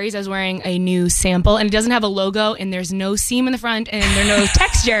in Barry's, I was wearing a new sample, and it doesn't have a logo, and there's no seam in the front, and there's no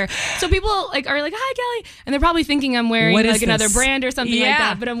texture. So people like are like, "Hi, Kelly," and they're probably thinking I'm wearing like another brand or something like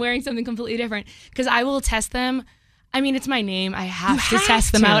that, but I'm wearing something completely different because I will test them. I mean, it's my name. I have to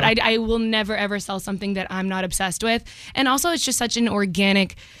test them out. I will never, ever sell something that I'm not obsessed with. And also, it's just such an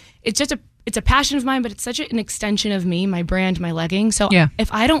organic, it's a passion of mine, but it's such an extension of me, my brand, my leggings. So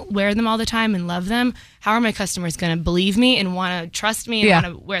if I don't wear them all the time and love them, how are my customers going to believe me and want to trust me and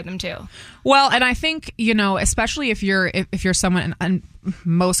want to wear them too? Well, and I think, especially if you're someone, and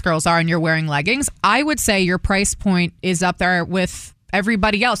most girls are, and you're wearing leggings, I would say your price point is up there with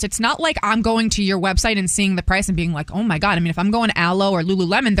everybody else. It's not like I'm going to your website and seeing the price and being like, oh my God. I mean, if I'm going to Alo or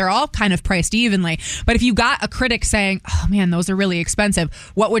Lululemon, they're all kind of priced evenly. But if you got a critic saying, oh man, those are really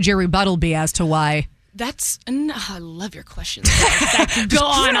expensive, what would your rebuttal be as to why? I love your questions. Go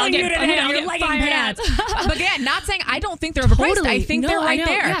on. I'll get legging pants. But again, not saying I don't think they're overpriced. Totally. I think they're right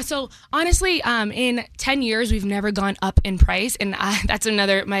there. Yeah. So honestly, in 10 years, we've never gone up in price. And that's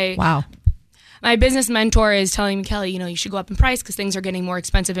another, my business mentor is telling me, Kelly, you should go up in price because things are getting more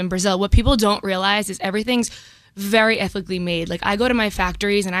expensive in Brazil. What people don't realize is everything's very ethically made. Like I go to my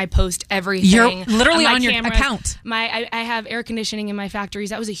factories and I post everything. You're literally on your cameras. account. I have air conditioning in my factories.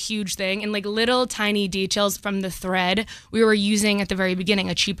 That was a huge thing. And like little tiny details from the thread. We were using at the very beginning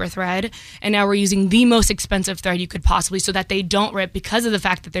a cheaper thread, and now we're using the most expensive thread you could possibly, so that they don't rip because of the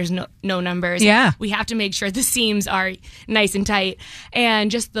fact that there's no numbers. Yeah. We have to make sure the seams are nice and tight. And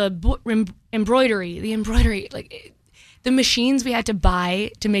just the embroidery, the machines we had to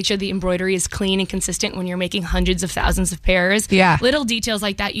buy to make sure the embroidery is clean and consistent when you're making hundreds of thousands of pairs. Yeah. Little details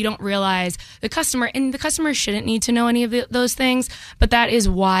like that you don't realize. The customer shouldn't need to know any of those things, but that is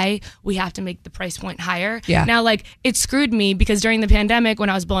why we have to make the price point higher. Yeah. Now, it screwed me because during the pandemic when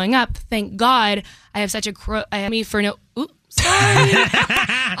I was blowing up, thank God I have such a sorry.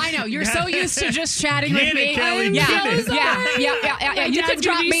 I know you're so used to just chatting with me. Yeah. You could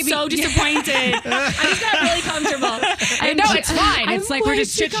drop maybe so disappointed. I just got really comfortable. I know it's fine. It's like we're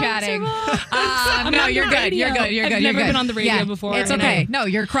just chit chatting. No, you're good. You're good. I've never been on the radio before. It's okay. No,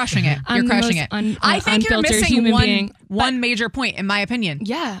 you're crushing it. You're crushing it. I think you're missing one major point, in my opinion.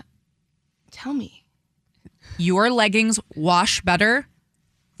 Yeah. Tell me. Your leggings wash better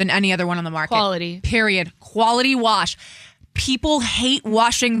than any other one on the market. Quality. Period. Quality wash. People hate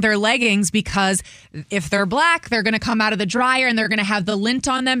washing their leggings because if they're black, they're going to come out of the dryer and they're going to have the lint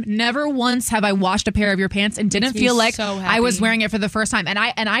on them. Never once have I washed a pair of your pants and didn't feel like I was wearing it for the first time. And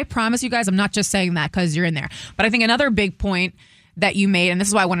I promise you guys, I'm not just saying that because you're in there. But I think another big point that you made, and this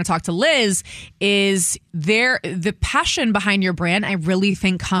is why I want to talk to Liz, is the passion behind your brand, I really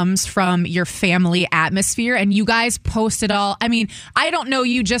think comes from your family atmosphere, and you guys post it all. I mean, I don't know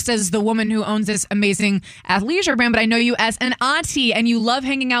you just as the woman who owns this amazing athleisure brand, but I know you as an auntie, and you love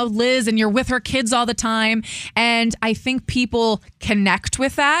hanging out with Liz, and you're with her kids all the time, and I think people connect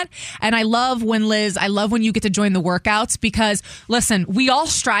with that. And I love when you get to join the workouts, because listen, we all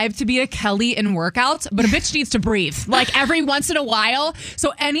strive to be a Kelly in workouts, but a bitch needs to breathe like every once in a while.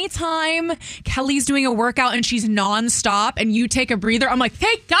 So anytime Kelly's doing a workout and she's nonstop and you take a breather, I'm like,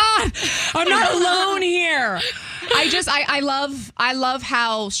 thank God I'm not alone here. I love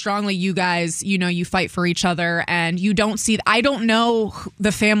how strongly you guys, you fight for each other, and you don't see, I don't know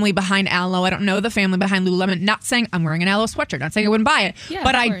the family behind Alo. I don't know the family behind Lululemon. Not saying I'm wearing an Alo sweatshirt, not saying I wouldn't buy it,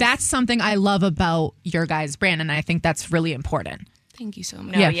 but that's something I love about your guys' brand, and I think that's really important. Thank you so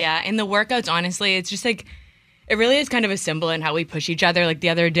much. Yeah. In the workouts, honestly, it's just like, it really is kind of a symbol in how we push each other. Like the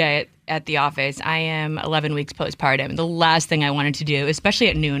other day at the office, I am 11 weeks postpartum. The last thing I wanted to do, especially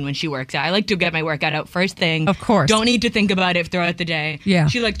at noon when she works out, I like to get my workout out first thing. Of course. Don't need to think about it throughout the day. Yeah.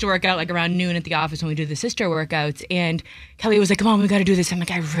 She likes to work out like around noon at the office when we do the sister workouts. And Kelly was like, come on, we got to do this. I'm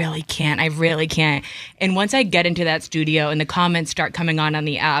like, I really can't. And once I get into that studio and the comments start coming on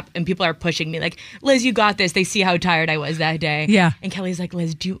the app and people are pushing me like, Liz, you got this. They see how tired I was that day. Yeah. And Kelly's like,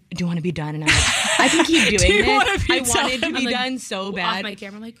 Liz, do you want to be done? And I'm like, I can keep doing this. I wanted to be done so bad. Off my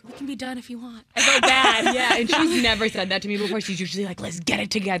camera, I'm like, we can be done if you want. I felt bad. Yeah, and she's never said that to me before. She's usually like, let's get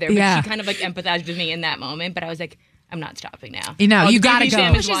it together. But she kind of like empathized with me in that moment. But I was like, I'm not stopping now. You gotta go.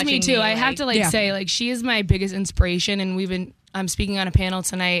 She pushes me too. I have to say, she is my biggest inspiration, and I'm speaking on a panel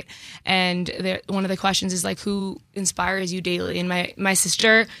tonight, and one of the questions is like, who inspires you daily? And my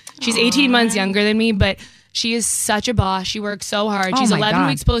sister, she's 18 months younger than me, but She is such a boss. She works so hard. Oh She's my 11 God.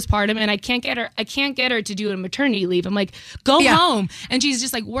 weeks postpartum, and I can't get her to do a maternity leave. I'm like, go home. And she's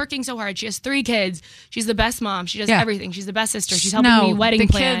just like working so hard. She has 3 kids. She's the best mom. She does everything. She's the best sister. She's helping me wedding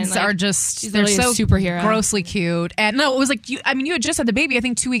plan. The kids Like, are just, she's they're literally so a superhero. grossly cute. And no, it was like, you had just had the baby, I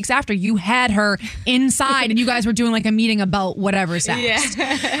think 2 weeks after. You had her inside and you guys were doing like a meeting about whatever's next.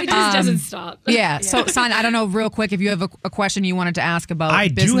 Yeah. It just doesn't stop. Yeah. So, Son, I don't know, real quick, if you have a question you wanted to ask about I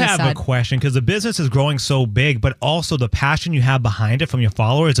business do have side. a question because the business is growing so big, but also the passion you have behind it from your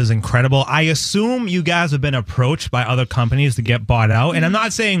followers is incredible. I assume you guys have been approached by other companies to get bought out. And I'm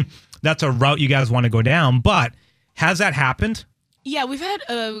not saying that's a route you guys want to go down, but has that happened? Yeah, we've had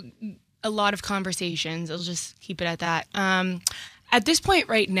a lot of conversations. I'll just keep it at that. At this point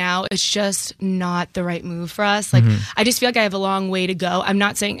right now, it's just not the right move for us. Like, I just feel like I have a long way to go. I'm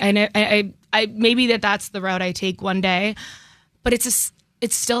not saying I maybe that's the route I take one day, but it's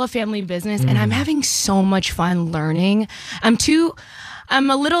still a family business, and I'm having so much fun learning. I'm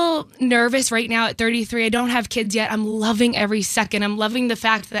a little nervous right now at 33. I don't have kids yet. I'm loving every second. I'm loving the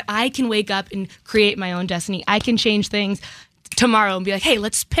fact that I can wake up and create my own destiny. I can change things tomorrow and be like, hey,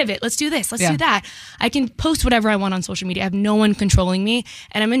 let's pivot. Let's do this. Let's do that. I can post whatever I want on social media. I have no one controlling me,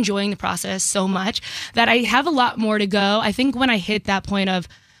 and I'm enjoying the process so much that I have a lot more to go. I think when I hit that point of,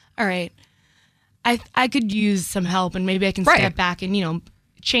 all right, I could use some help, and maybe I can step back and,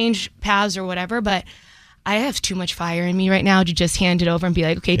 change paths or whatever, but I have too much fire in me right now to just hand it over and be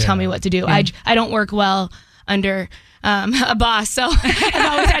like, okay, tell me what to do. I don't work well under a boss, so I've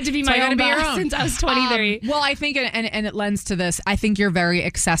always had to be my own boss since I was 23. Well, I think, and it lends to this, I think you're very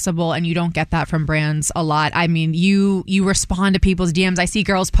accessible, and you don't get that from brands a lot. I mean, you respond to people's DMs. I see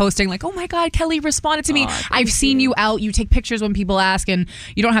girls posting like, oh my God, Kelly responded to me. I've seen you out. You take pictures when people ask, and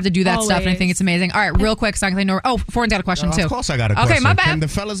you don't have to do that stuff, and I think it's amazing. All right, real quick, so I know. Oh, Foreign's got a question too. Of course I got a question. Okay, my bad. Can the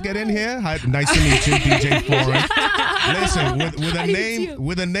fellas get in here? Hi, nice to meet you, DJ Foreign. Listen,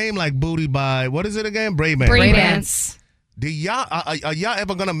 with a name like Booty by, what is it again? Brabants. Are y'all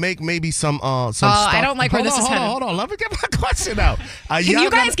ever gonna make maybe some stuff? I don't like where this is headed. Hold on. Let me get my question out. Can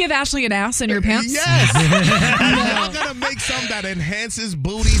you guys give Ashley an ass in your pants? Yes. Are y'all gonna make something that enhances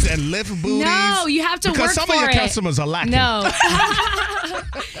booties and lift booties? No, you have to work for it. Because some of your customers are lacking. No.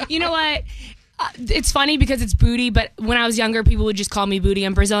 You know what? It's funny because it's Booty, but when I was younger, people would just call me Booty.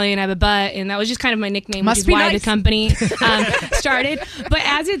 I'm Brazilian, I have a butt, and that was just kind of my nickname, which is why the company started. But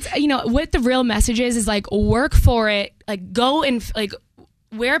as it's, what the real message is like, work for it, like go and like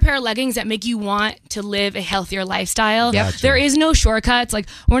wear a pair of leggings that make you want to live a healthier lifestyle. Yep. There is no shortcuts. Like,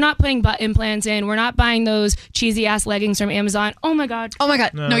 we're not putting butt implants in. We're not buying those cheesy ass leggings from Amazon. Oh my God.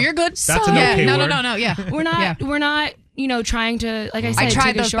 No, you're good. That's an okay word. No. Yeah. We're not, trying to, like I said, I tried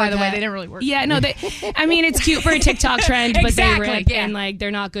take a those, by the way. shortcut. They didn't really work. Yeah, no, it's cute for a TikTok trend, but Exactly, they rip yeah. and like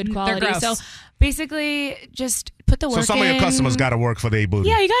they're not good quality. gross. So basically, just put the work in. So some of your customers got to work for their booty.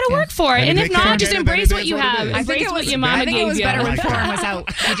 Yeah, you got to work for it. And And if if they can't not, just get it, embrace then what it you is what it have. is. Embrace what your mama I think gave it was you. better when Foreign was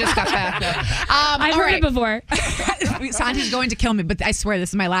out. He just got back though. I've heard it before. Santi's going to kill me, but I swear this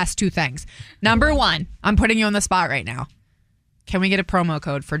is my last 2 things. Number 1, I'm putting you on the spot right now. Can we get a promo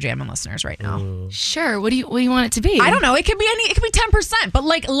code for Jammin' listeners right now? Sure. What do you want it to be? I don't know. It could be 10%, but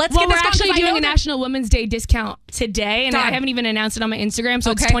like, let's Well, get we're this going, actually 'cause I doing know a that- National Women's Day discount today, and Done. I haven't even announced it on my Instagram,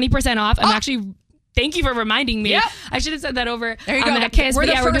 so Okay. it's 20% off. I'm actually. Thank you for reminding me. Yep. I should have said that over. There you go. That kiss. We're But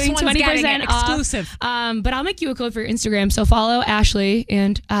the yeah, we're first doing ones getting 20% it, off. exclusive. But I'll make you a code for your Instagram. So follow Ashley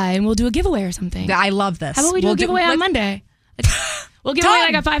and we'll do a giveaway or something. I love this. How about we do a giveaway on Monday? We'll give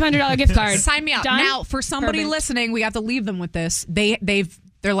away like a $500 gift card. Sign me up. Done? Now, for somebody Perfect. listening, we have to leave them with this.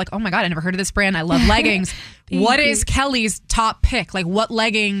 They're like, oh my God, I never heard of this brand. I love leggings. What is Kelly's top pick? Like, what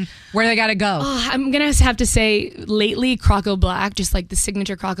legging, where they got to go? Oh, I'm going to have to say lately Croco Black, just like the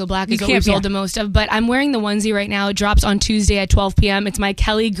signature Croco Black is what we've sold the most of. But I'm wearing the onesie right now. It drops on Tuesday at 12 p.m. It's my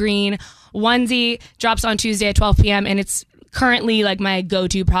Kelly Green onesie. Drops on Tuesday at 12 p.m. And it's currently like my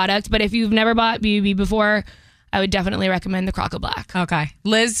go-to product. But if you've never bought BBB before, I would definitely recommend the Croco Black. Okay.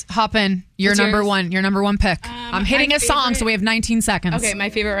 Liz, hop in. Your What's number yours? one. Your number one pick. I'm hitting my a song, favorite- so we have 19 seconds. Okay, my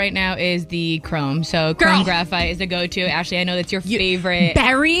favorite right now is the Chrome. So Chrome Graphite is the go-to. Ashley, I know that's your favorite.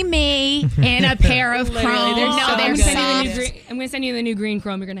 Bury me in a pair of Literally, Chrome. they're so I'm good. going to send you the new green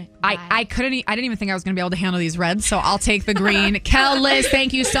Chrome. You're going to. I didn't even think I was going to be able to handle these reds, so I'll take the green. Kel, Liz,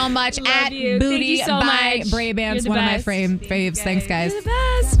 thank you so much. Love At you. Booty Thank you so by much. Brabants, You're the one best. of my faves. Thanks, guys. You're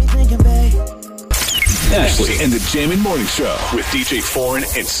the best. Ashley and the Jammin' Morning Show with DJ Foreign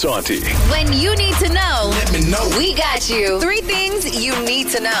and Santi. When you need to know, Let me know. we got you. 3 things you need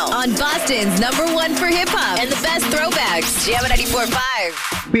to know on Boston's #1 for hip hop and the best throwbacks. Jam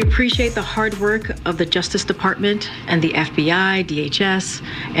 94.5. We appreciate the hard work of the Justice Department and the FBI, DHS,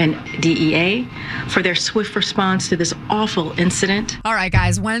 and DEA for their swift response to this awful incident. All right,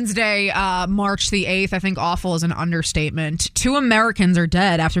 guys. Wednesday, March the 8th. I think awful is an understatement. 2 Americans are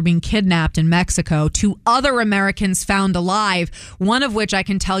dead after being kidnapped in Mexico. 2 other Americans found alive, one of which I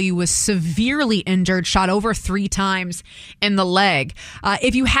can tell you was severely injured, shot over 3 times in the leg.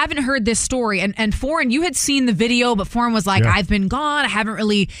 If you haven't heard this story, and Foreign, you had seen the video, but Foreign was like, I've been gone. I haven't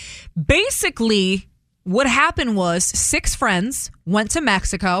really. Basically, what happened was 6 friends went to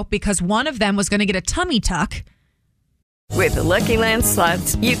Mexico because one of them was going to get a tummy tuck. With the Lucky Land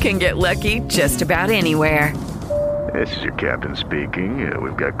Slots, you can get lucky just about anywhere. This is your captain speaking.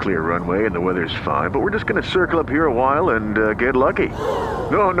 We've got clear runway and the weather's fine, but we're just going to circle up here a while and get lucky.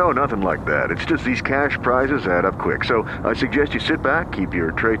 No, nothing like that. It's just these cash prizes add up quick. So I suggest you sit back, keep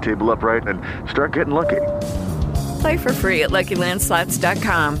your tray table upright, and start getting lucky. Play for free at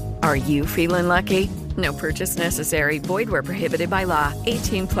LuckyLandSlots.com. Are you feeling lucky? No purchase necessary. Void where prohibited by law.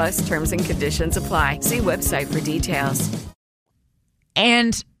 18+ terms and conditions apply. See website for details.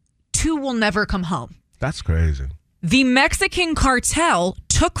 And 2 will never come home. That's crazy. The Mexican cartel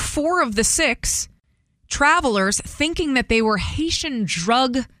took 4 of the 6 travelers thinking that they were Haitian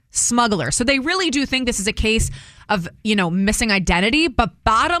drug smugglers. So they really do think this is a case of, missing identity. But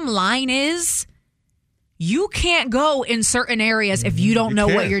bottom line is, you can't go in certain areas if you don't know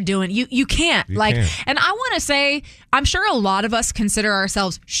what you're doing. You can't. And I want to say, I'm sure a lot of us consider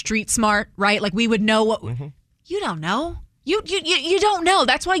ourselves street smart, right? Like we would know what you don't know. You don't know.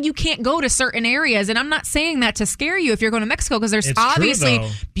 That's why you can't go to certain areas. And I'm not saying that to scare you if you're going to Mexico, because there's obviously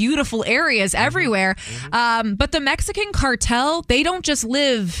beautiful areas everywhere. But the Mexican cartel, they don't just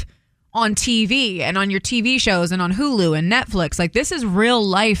live on TV and on your TV shows and on Hulu and Netflix. Like, this is real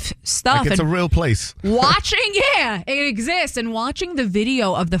life stuff. Like, it's a real place. Watching, it exists. And watching the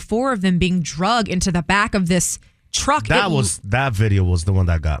video of the 4 of them being drugged into the back of this truck. That video was the one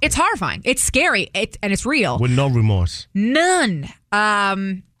that got me. It's horrifying. It's scary. And it's real. With no remorse. None.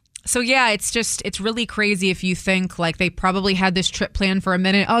 So yeah, it's really crazy if you think like they probably had this trip planned for a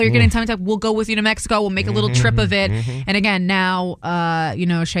minute. Oh, you're getting time to we'll go with you to Mexico. We'll make a little trip of it. And again, now,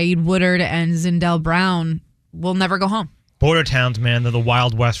 Shaeed Woodard and Zindell Brown will never go home. Border towns, man, they're the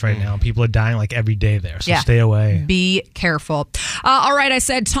Wild West right now. People are dying like every day there, so stay away. Be careful. All right, I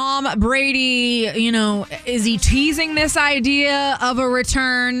said Tom Brady, is he teasing this idea of a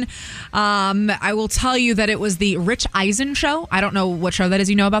return? I will tell you that it was the Rich Eisen show. I don't know what show that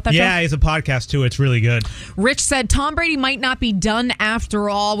is. You know about that show? Yeah, it's a podcast too. It's really good. Rich said Tom Brady might not be done after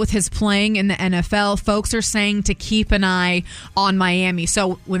all with his playing in the NFL. Folks are saying to keep an eye on Miami.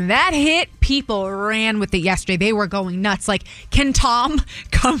 So when that hit, people ran with it yesterday. They were going nuts. Like, can Tom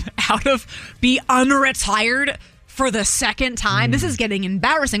come out of be unretired for the second time? This is getting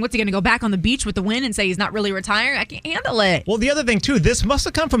embarrassing. What's he going to go back on the beach with the wind and say he's not really retiring? I can't handle it. Well, the other thing, too, this must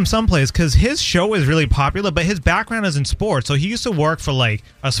have come from someplace because his show is really popular, but his background is in sports. So he used to work for, like,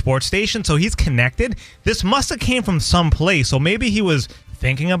 a sports station, so he's connected. This must have came from someplace. So maybe he was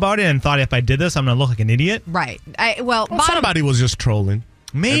thinking about it and thought, if I did this, I'm going to look like an idiot. Right. Somebody was just trolling.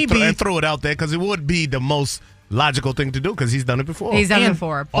 Maybe. And throw it out there because it would be the most logical thing to do because he's done it before. He's done it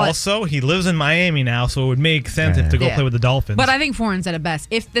before. But also, he lives in Miami now, so it would make sense to go play with the Dolphins. But I think Foreign said it best.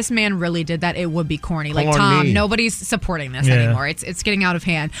 If this man really did that, it would be corny. Like, Tom, nobody's supporting this anymore. It's getting out of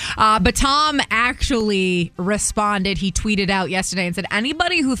hand. But Tom actually responded. He tweeted out yesterday and said,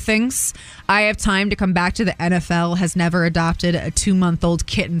 anybody who thinks I have time to come back to the NFL has never adopted a 2-month-old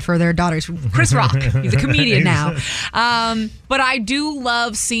kitten for their daughters. Chris Rock. He's a comedian now. But I do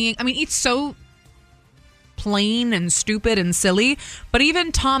love seeing, it's so plain and stupid and silly, but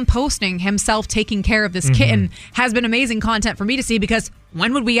even Tom posting himself taking care of this kitten has been amazing content for me to see, because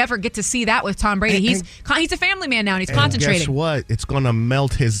when would we ever get to see that with Tom Brady? He's a family man now and he's concentrating. Guess what? It's going to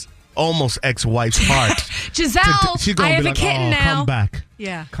melt his almost ex-wife's heart. Giselle, she's gonna I have be a kitten now. Come back.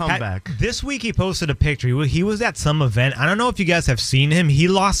 Yeah. Come back. This week he posted a picture. He was at some event. I don't know if you guys have seen him. He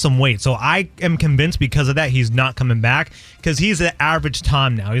lost some weight. So I am convinced because of that he's not coming back, because he's the average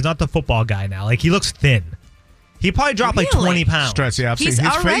Tom now. He's not the football guy now. Like, he looks thin. He probably dropped like 20 pounds. Stress, yeah. I've seen his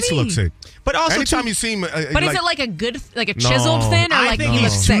face looks it. But also, anytime you see him, but is it like a good, like a chiseled thin, or I like think he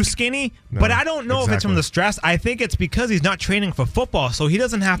looks he's sick? too skinny. But I don't know if it's from the stress. I think it's because he's not training for football, so he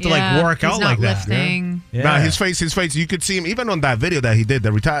doesn't have to like work out like that. Yeah. Nah, his face. You could see him even on that video that he did.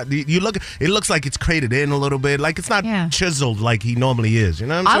 The retired. You look. It looks like it's crated in a little bit. Like it's not chiseled like he normally is. You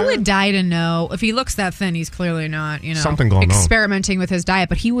know what I'm saying? I would die to know if he looks that thin. He's clearly not. Something going on. Experimenting with his diet,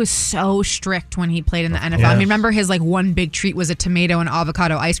 but he was so strict when he played in the NFL. I mean, remember his like one big treat was a tomato and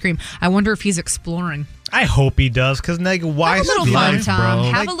avocado ice cream. I wonder if he's exploring. I hope he does, because why Have a little fun, life, Tom.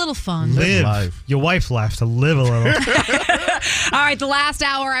 bro? Have a little fun. Live. Your wife laughs to live a little. All right, the last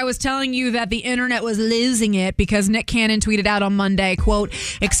hour I was telling you that the internet was losing it because Nick Cannon tweeted out on Monday, quote,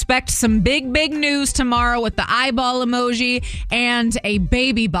 expect some big news tomorrow with the eyeball emoji and a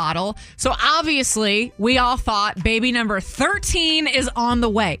baby bottle. So obviously, we all thought baby number 13 is on the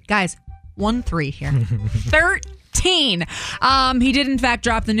way. Guys, 1-3 here. 13. He did, in fact,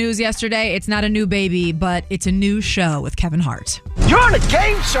 drop the news yesterday. It's not a new baby, but it's a new show with Kevin Hart. You're on a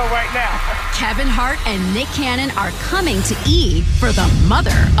game show right now. Kevin Hart and Nick Cannon are coming to E! for the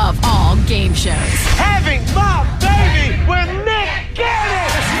mother of all game shows. Having my baby with Nick Cannon.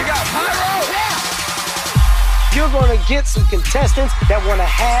 You got pyro? Yeah. You're going to get some contestants that want to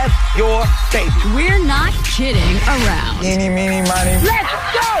have your baby. We're not kidding around. Eeny, meeny, miny. Let's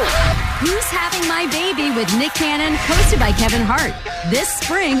go! Who's Having My Baby with Nick Cannon, hosted by Kevin Hart. This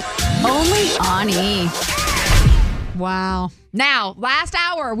spring, only on E! Wow. Now, last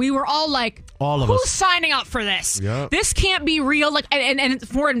hour, we were all like, all of who's us signing up for this? Yep. This can't be real. Like, and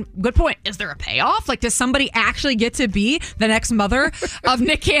for a good point, is there a payoff? Like, does somebody actually get to be the next mother of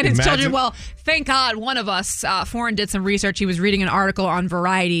Nick Cannon's children? Well, thank God one of us, Foreign, did some research. He was reading an article on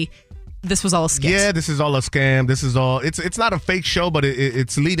Variety. This was all a skit. Yeah, this is all a scam. This is all. It's not a fake show, but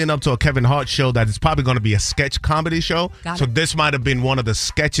it's leading up to a Kevin Hart show that is probably going to be a sketch comedy show. So this might have been one of the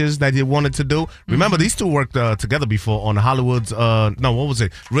sketches that he wanted to do. Remember, these two worked together before on Hollywood's. What was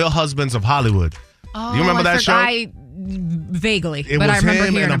it? Real Husbands of Hollywood. Oh, Do you remember that show? Vaguely, It but was I remember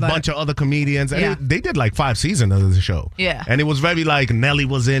him hearing and a about bunch it. of other comedians. And Yeah. they did like 5 seasons of the show. Yeah. And it was very like Nelly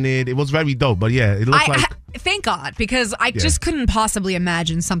was in it. It was very dope. But yeah, it looks like. Thank God, because I just couldn't possibly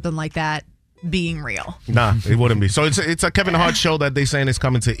imagine something like that being real. Nah, it wouldn't be. So it's a Kevin Hart show that they saying is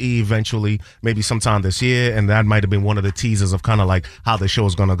coming to E! eventually, maybe sometime this year, and that might have been one of the teasers of kind of like how the show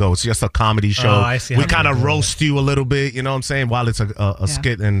is going to go. It's just a comedy show. I see We how kind they're of doing roast you a little bit, you know what I'm saying, while it's a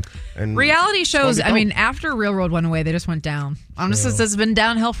skit and Reality shows, it's gonna I be mean, after Real World went away, they just went down. Honestly, it's been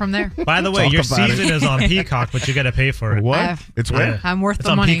downhill from there. By the way, Talk your about it. season is on Peacock, but you got to pay for it. What? It's where? I'm worth It's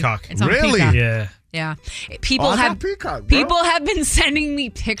the on money. Peacock. It's on Really? Peacock. Yeah. Yeah. People Oh, I have got Peacock, bro. people have been sending me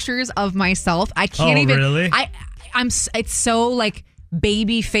pictures of myself. I can't Oh, even really? it's so like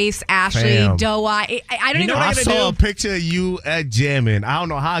baby face Ashley, Fam. doe eye. I don't even know I what to saw a do. picture of you at Jammin'. I don't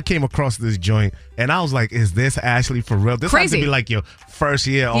know how I came across this joint, and I was like, "Is this Ashley for real?" This has Crazy. to be like your first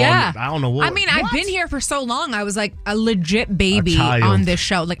year Yeah. on. I don't know what. I mean, I've been here for so long. I was like a legit baby child. on this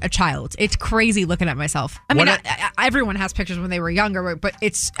show, like a child. It's crazy looking at myself. I mean, What everyone has pictures when they were younger, but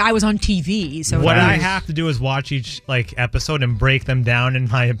I was on TV. So What it I was- have to do is watch each episode and break them down in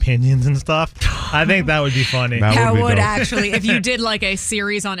my opinions and stuff. I think that would be funny. That would actually, if you did like a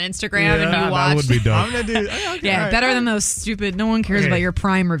series on Instagram and you watched. that would be dope. I'm gonna do. Yeah, better than those stupid. No one cares Okay. about your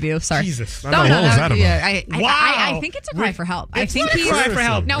Prime review. Sorry. Jesus. I know, what was that about? Yeah, I Wow. think it's a cry for help. I It's think not a he's cry for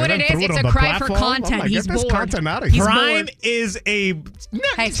help. No, And what then it threw is, it it's on a the cry for platform? content. I'm like, He's get this bored. content out of He's here. Prime bored. is a.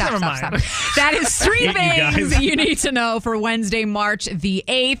 Hey, stop. Never mind. That is three I hate you things guys. you need to know for Wednesday, March the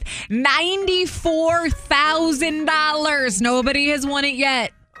 8th. $94,000. Nobody has won it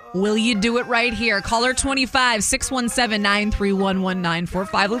yet. Will you do it right here? Caller 25 617 931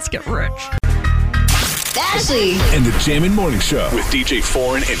 1945. Let's get rich. Ashley, And the Jammin' Morning Show with DJ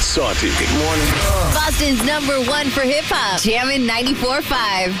Foreign and Santi. Good morning. Boston's #1 for hip hop. Jammin'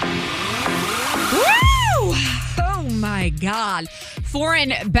 94.5. Woo! Oh my God.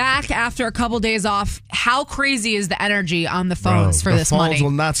 Foreign, back after a couple days off. How crazy is the energy on the phones for the this phones money?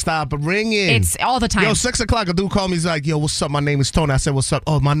 will not stop ringing. It's all the time. Yo, 6 o'clock, a dude called me. He's like, yo, what's up? My name is Tony. I said, what's up?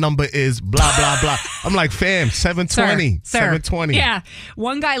 Oh, my number is blah, blah, blah. I'm like, fam, 720. Sir. 720. Yeah.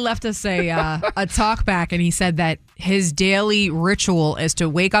 One guy left us a talk back, and he said that his daily ritual is to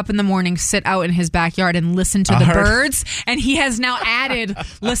wake up in the morning, sit out in his backyard, and listen to I the heard. birds. And he has now added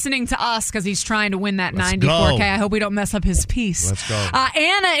listening to us because he's trying to win that Let's 94K. go. I hope we don't mess up his piece. Let's go.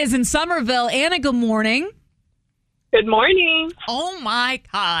 Anna is in Somerville. Anna, good morning. Good morning. Oh my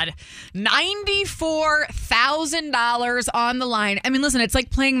God. $94,000 on the line. I mean, listen, it's like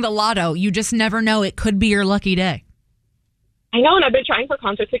playing the lotto. You just never know. It could be your lucky day. I know, and I've been trying for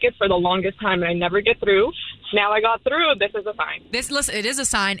concert tickets for the longest time, and I never get through. Now I got through. This is a sign. Listen, it is a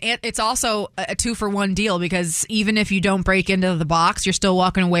sign. It's also a 2-for-1 deal because even if you don't break into the box, you're still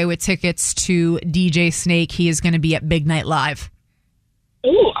walking away with tickets to DJ Snake. He is going to be at Big Night Live.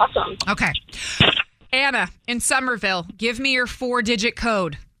 Ooh, awesome. Okay. Anna, in Somerville, give me your 4-digit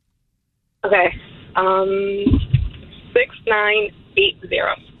code. Okay.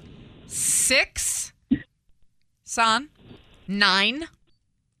 6980. 6 Son 9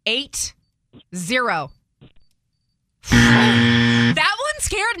 8 0. That one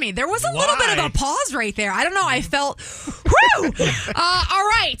scared me. There was a little bit of a pause right there. I don't know. I felt, whew. All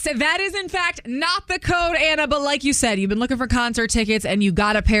right. So that is, in fact, not the code, Anna. But like you said, you've been looking for concert tickets and you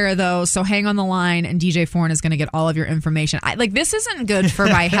got a pair of those. So hang on the line and DJ Foreign is going to get all of your information. This isn't good for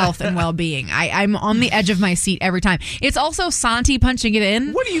my health and well-being. I'm on the edge of my seat every time. It's also Santi punching it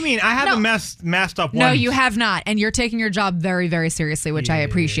in. What do you mean? I haven't masked up once. No, you have not. And you're taking your job very, very seriously, which I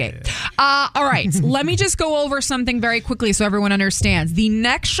appreciate. All right. Let me just go over something very quickly so everyone understands. The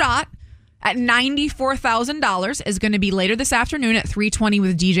next shot at $94,000 is going to be later this afternoon at 3:20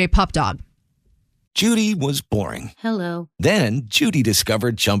 with DJ Pup Dog. Judy was boring. Hello. Then Judy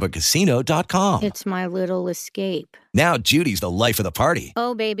discovered ChumbaCasino.com. It's my little escape. Now Judy's the life of the party.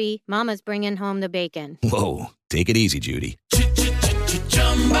 Oh, baby, mama's bringing home the bacon. Whoa, take it easy, Judy.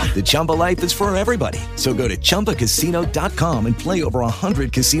 The Chumba life is for everybody. So go to ChumbaCasino.com and play over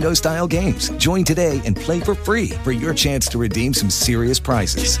 100 casino-style games. Join today and play for free for your chance to redeem some serious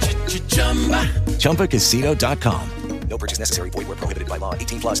prizes. ChumbaCasino.com. No purchase necessary. Void where prohibited by law.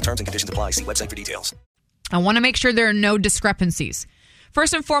 18+ terms and conditions apply. See website for details. I want to make sure there are no discrepancies.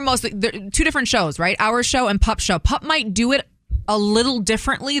 First and foremost, there are two different shows, right? Our show and Pup show. Pup might do it a little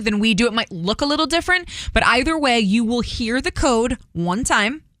differently than we do. It might look a little different, but either way, you will hear the code one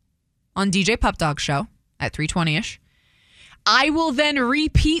time on DJ Pup Dog show at 3:20ish. I will then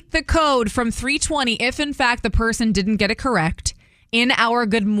repeat the code from 3:20 if in fact the person didn't get it correct in our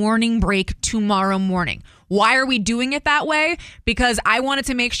Good Morning break tomorrow morning. Why are we doing it that way? Because I wanted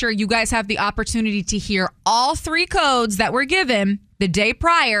to make sure you guys have the opportunity to hear all three codes that were given the day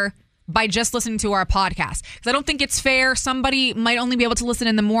prior by just listening to our podcast. Because I don't think it's fair. Somebody might only be able to listen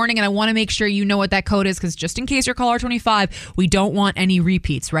in the morning, and I want to make sure you know what that code is, because just in case you're caller 25, we don't want any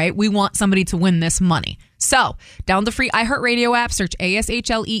repeats, right? We want somebody to win this money. So, down the free iHeartRadio app, search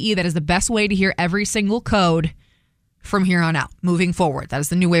ASHLEE. That is the best way to hear every single code from here on out, moving forward. That is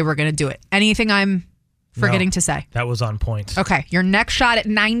the new way we're going to do it. Anything I'm forgetting to say? That was on point. Okay, your next shot at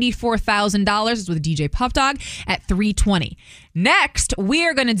 $94,000 is with DJ Pup Dog at 3:20. Next, we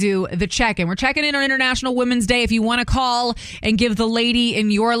are going to do the check-in. We're checking in on International Women's Day. If you want to call and give the lady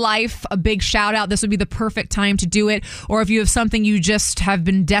in your life a big shout-out, this would be the perfect time to do it. Or if you have something you just have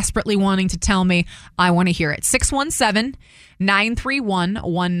been desperately wanting to tell me, I want to hear it.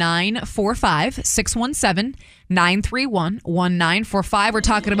 617-931-1945. 617-931-1945. We're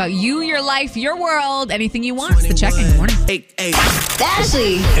talking about you, your life, your world, anything you want. It's the check-in. Good morning.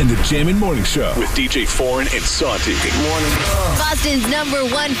 Ashley. And the Jammin' Morning Show with DJ Foreign and Santi. Good morning. Boston's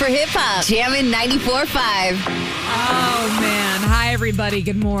 #1 for hip-hop. Jammin' 94.5. Oh, man. Hi, everybody.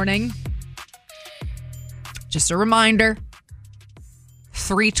 Good morning. Just a reminder,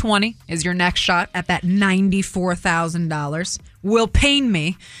 3:20 is your next shot at that $94,000. Will pain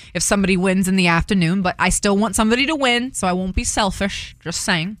me if somebody wins in the afternoon, but I still want somebody to win, so I won't be selfish. Just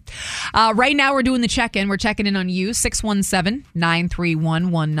saying. Right now, we're doing the check-in. We're checking in on you.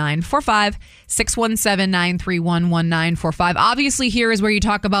 617-931-1945. 617-931-1945. Obviously, here is where you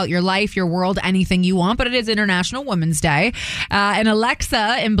talk about your life, your world, anything you want, but it is International Women's Day. And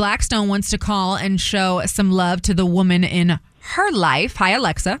Alexa in Blackstone wants to call and show some love to the woman in her life. Hi,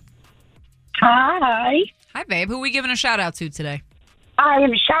 Alexa. Hi. Hi, babe. Who are we giving a shout out to today? I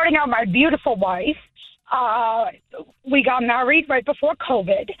am shouting out my beautiful wife. We got married right before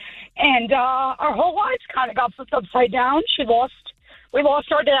COVID, and our whole lives kind of got flipped upside down. We lost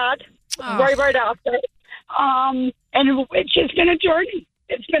our dad right after. And it's just been a journey.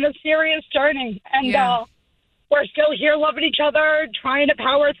 It's been a serious journey. And we're still here loving each other, trying to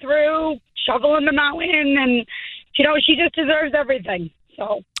power through, shoveling the mountain, and she just deserves everything.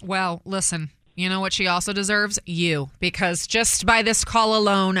 So, well, listen, you know what she also deserves? You. Because just by this call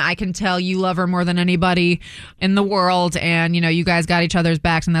alone, I can tell you love her more than anybody in the world. And, you guys got each other's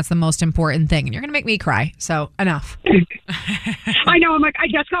backs, and that's the most important thing. And you're going to make me cry. So, enough. I know. I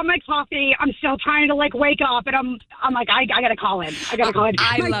just got my coffee. I'm still trying to, wake up. And I'm like, I got to call in.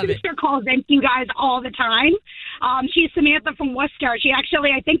 My sister calls in you guys all the time. She's Samantha from Worcester. She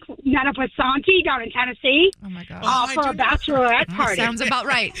actually, I think, met up with Santi down in Tennessee. Oh, my God. For a bachelorette party. Sounds about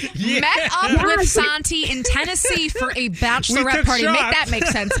right. Met up with Santi in Tennessee for a bachelorette party. Shots. Make that make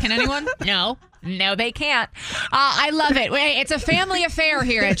sense. Can anyone? No, they can't. I love it. It's a family affair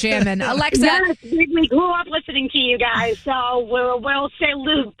here at Jammin'. Alexa. Yes, we grew up listening to you guys, so we'll say,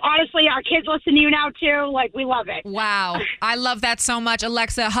 honestly, our kids listen to you now, too. We love it. Wow. I love that so much.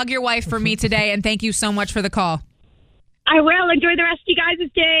 Alexa, hug your wife for me today, and thank you so much for the call. I will. Enjoy the rest of you guys'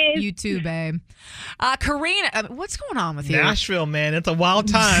 days. You too, babe. Karina, what's going on with you? Nashville, man. It's a wild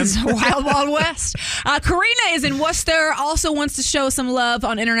time. It's a wild, wild west. Karina is in Worcester, also wants to show some love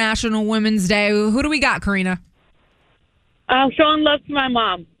on International Women's Day. Who do we got, Karina? Showing love to my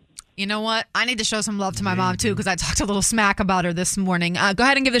mom. You know what? I need to show some love to my mom, too, because I talked a little smack about her this morning. Go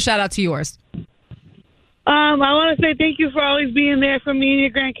ahead and give the shout out to yours. I want to say thank you for always being there for me and your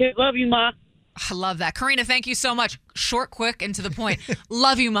grandkids. Love you, Ma. I love that. Karina, thank you so much. Short, quick, and to the point.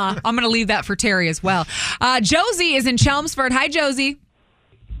 Love you, Ma. I'm going to leave that for Terry as well. Josie is in Chelmsford. Hi, Josie.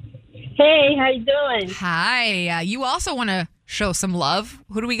 Hey, how you doing? Hi. You also want to show some love.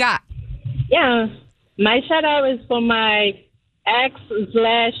 Who do we got? Yeah. My shout out is for my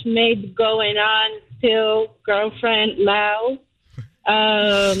ex/maid going on till girlfriend, Lau.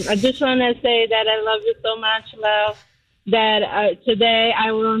 I just want to say that I love you so much, Lau, that today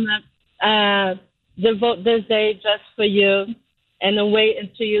I will not devote this day just for you and wait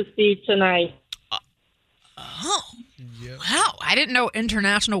until you see tonight. Wow. I didn't know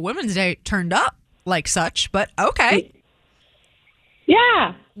International Women's Day turned up like such, but okay.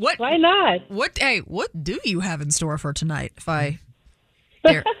 Yeah. Why not? What do you have in store for tonight, if I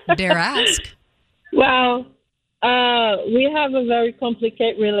dare ask? Well, we have a very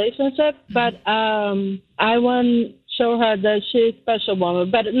complicated relationship, but I want to show her that she's a special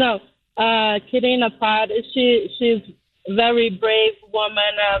woman. But no, kidding apart, she's a very brave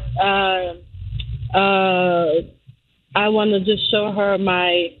woman. I want to just show her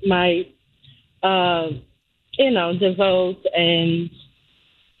my devote and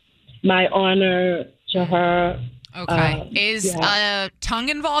my honor to her. Okay. Is tongue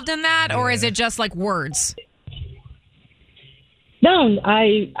involved in that, or is it just like words? No,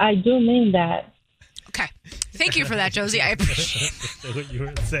 I do mean that. Okay. Thank you for that, Josie. I appreciate what you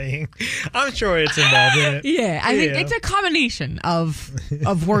were saying. I'm sure it's involved in it. Yeah, I think it's a combination of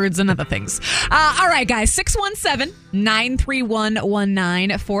words and other things. All right, guys.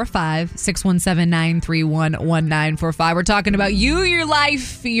 617-931-1945. 617-931-1945. We're talking about you, your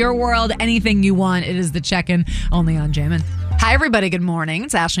life, your world, anything you want. It is the check-in only on Jamin. Hi, everybody. Good morning.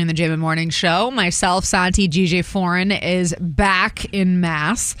 It's Ashley in the Jamin Morning Show. Myself, Santi, GJ Foreign is back in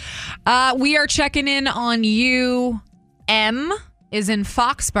Mass. We are checking in on you. M is in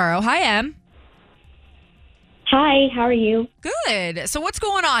Foxborough. Hi, M. Hi, how are you? Good. So what's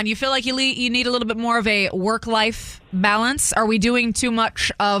going on? You feel like you need a little bit more of a work-life balance? Are we doing too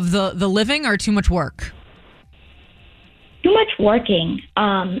much of the living or too much work? Too much working.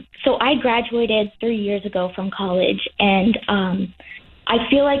 So I graduated 3 years ago from college, and I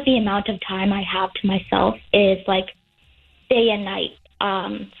feel like the amount of time I have to myself is like day and night.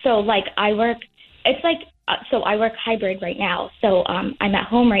 So like I work, it's like, so I work hybrid right now. So I'm at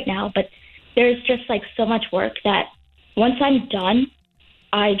home right now, but there's just like so much work that once I'm done,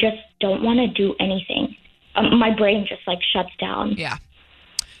 I just don't want to do anything. My brain just like shuts down. Yeah.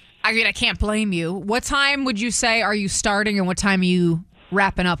 I mean, I can't blame you. What time would you say are you starting and what time are you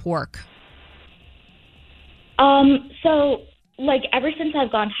wrapping up work? So like ever since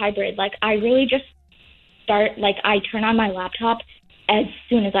I've gone hybrid, like I really just start, like I turn on my laptop as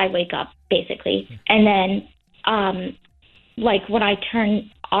soon as I wake up, basically. And then like when I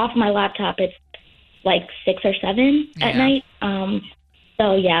turn off my laptop, it's like 6 or 7 at night.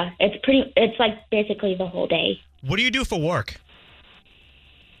 So yeah, it's like basically the whole day. What do you do for work?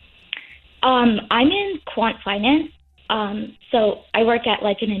 I'm in quant finance. So I work at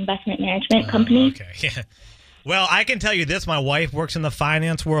like an investment management company. Okay. Yeah. Well, I can tell you this. My wife works in the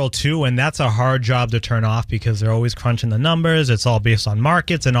finance world too, and that's a hard job to turn off because they're always crunching the numbers. It's all based on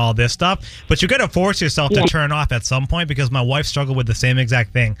markets and all this stuff. But you got to force yourself to turn off at some point because my wife struggled with the same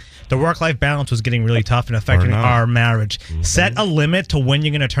exact thing. The work-life balance was getting really tough and affecting our marriage. Mm-hmm. Set a limit to when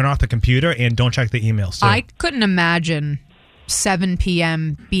you're going to turn off the computer and don't check the emails. So. I couldn't imagine 7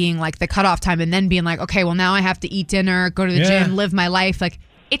 p.m. being like the cutoff time and then being like, okay, well, now I have to eat dinner, go to the gym, live my life. Like,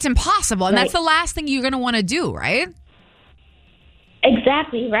 it's impossible. And that's the last thing you're going to want to do, right?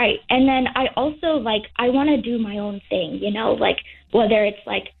 Exactly, right. And then I also, like, I want to do my own thing, you know, like, whether it's,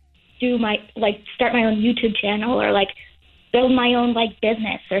 like, start my own YouTube channel or, like, build my own, like,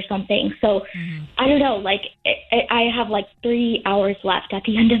 business or something. So, I don't know, like, I have, like, 3 hours left at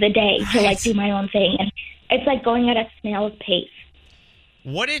the end of the day to, like, do my own thing. And it's, like, going at a snail's pace.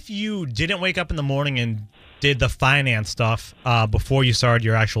 What if you didn't wake up in the morning and did the finance stuff before you started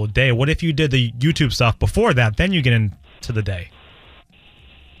your actual day? What if you did the YouTube stuff before that, then you get into the day?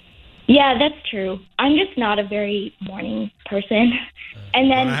 Yeah, that's true. I'm just not a very morning person. And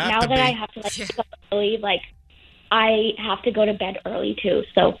then now that I have to like wake up early, like I have to go to bed early too.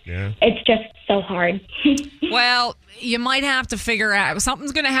 So it's just so hard. Well, you might have to figure out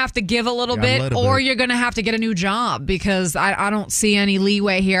something's going to have to give a little bit, or you're going to have to get a new job because I don't see any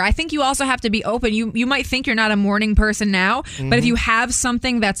leeway here. I think you also have to be open. You might think you're not a morning person now, but if you have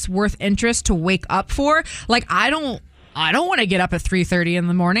something that's worth interest to wake up for, like I don't I don't want to get up at 3:30 in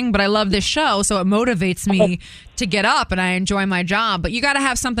the morning, but I love this show, so it motivates me to get up, and I enjoy my job. But you got to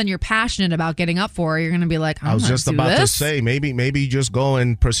have something you're passionate about getting up for. Or you're going to be like, I was just about to say, maybe you just go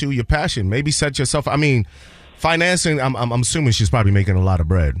and pursue your passion. Maybe set yourself. I mean, financing. I'm assuming she's probably making a lot of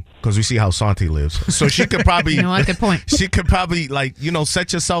bread because we see how Santi lives. So she could probably. You know what? Good point. She could probably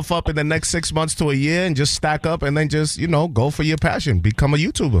set yourself up in the next 6 months to a year and just stack up and then just go for your passion, become a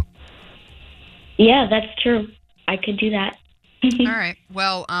YouTuber. Yeah, that's true. I could do that. All right.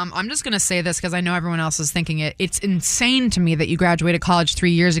 Well, I'm just going to say this because I know everyone else is thinking it. It's insane to me that you graduated college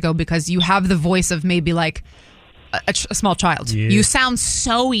 3 years ago because you have the voice of maybe like a small child. Yeah. You sound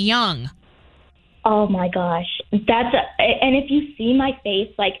so young. Oh my gosh. And if you see my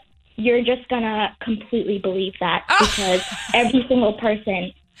face, like, you're just going to completely believe that because every single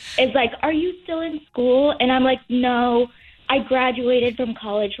person is like, are you still in school? And I'm like, no, I graduated from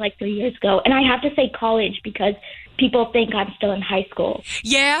college like 3 years ago. And I have to say college because people think I'm still in high school.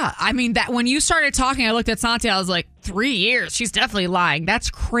 Yeah. I mean, that when you started talking, I looked at Santi. I was like, 3 years. She's definitely lying. That's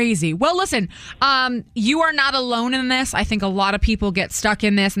crazy. Well, listen, you are not alone in this. I think a lot of people get stuck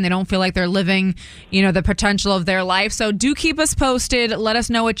in this and they don't feel like they're living, the potential of their life. So do keep us posted. Let us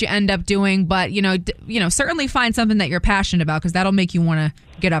know what you end up doing. But, certainly find something that you're passionate about because that'll make you want to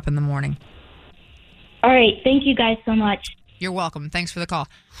get up in the morning. All right. Thank you guys so much. You're welcome. Thanks for the call.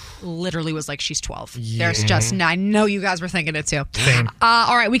 Literally was like, she's 12. Yeah. There's just, I know you guys were thinking it too. Same.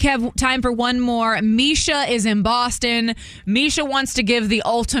 All right, we have time for one more. Misha is in Boston. Misha wants to give the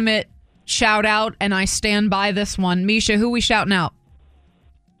ultimate shout out, and I stand by this one. Misha, who we shouting out?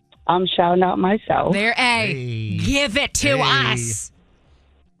 I'm shouting out myself. Give it to us.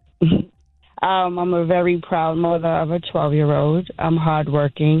 I'm a very proud mother of a 12-year-old. I'm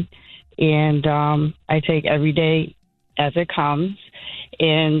hardworking, and I take every day as it comes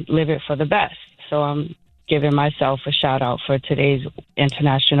and live it for the best. So I'm giving myself a shout out for today's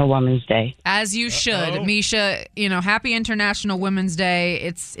International Women's Day. As you should. Misha, happy International Women's Day.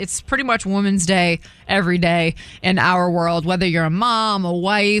 It's pretty much Women's Day every day in our world, whether you're a mom, a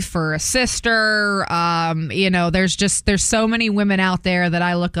wife, or a sister. There's so many women out there that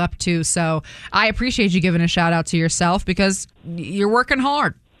I look up to. So I appreciate you giving a shout out to yourself because you're working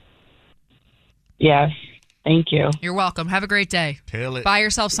hard. Yes. Thank you. You're welcome. Have a great day. Tail it. Buy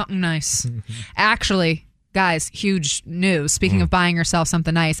yourself something nice. Actually, guys, huge news. Speaking of buying yourself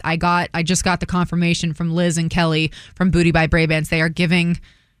something nice, I just got the confirmation from Liz and Kelly from Booty by Brabants. They are giving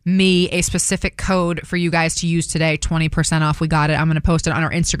me a specific code for you guys to use today, 20% off. We got it. I'm going to post it on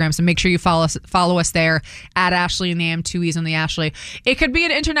our Instagram, so make sure you follow us there at Ashley and the AM, 2 E's on the Ashley. It could be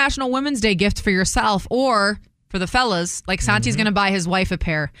an International Women's Day gift for yourself or for the fellas, like Santi's going to buy his wife a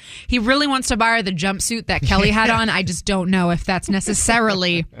pair. He really wants to buy her the jumpsuit that Kelly had on. I just don't know if that's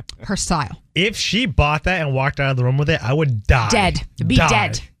necessarily her style. If she bought that and walked out of the room with it, I would die. Dead.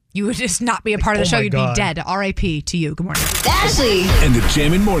 Dead. You would just not be a part of the show. You'd be dead. R.I.P. to you. Good morning. Ashley. And the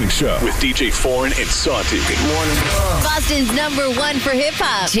Jammin' Morning Show with DJ Foreign and Santi. Good morning. Boston's #1 for hip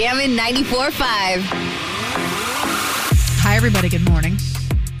hop. Jammin' 94.5. Hi, everybody. Good morning.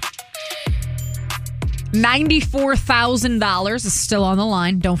 $94,000 is still on the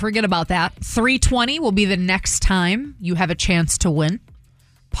line. Don't forget about that. $320 will be the next time you have a chance to win.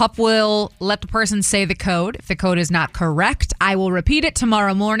 Pup will let the person say the code. If the code is not correct, I will repeat it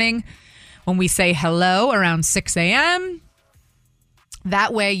tomorrow morning when we say hello around 6 a.m.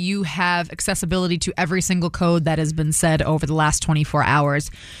 That way you have accessibility to every single code that has been said over the last 24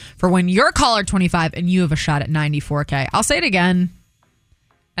 hours for when you're caller 25 and you have a shot at $94K. I'll say it again.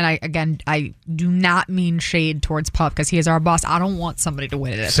 And I do not mean shade towards Pup because he is our boss. I don't want somebody to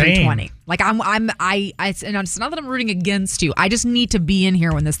win it at 320. Like and it's not that I'm rooting against you. I just need to be in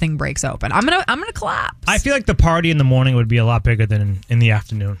here when this thing breaks open. I'm gonna collapse. I feel like the party in the morning would be a lot bigger than in the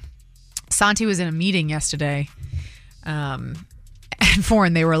afternoon. Santi was in a meeting yesterday, and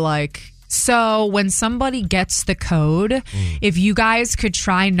Foreign, they were like, so when somebody gets the code, if you guys could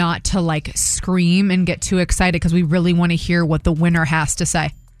try not to like scream and get too excited because we really want to hear what the winner has to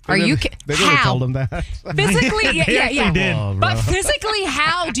say. Are you kidding? They really told him that. Physically, yeah. Did. But physically,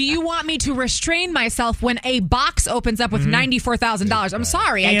 how do you want me to restrain myself when a box opens up with $94,000? I'm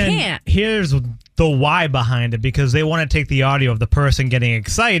sorry, I can't. Here's the why behind it, because they want to take the audio of the person getting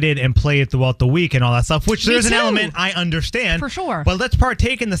excited and play it throughout the week and all that stuff, which there's an element I understand. For sure. But let's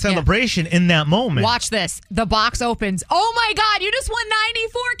partake in the celebration in that moment. Watch this. The box opens. Oh my God, you just won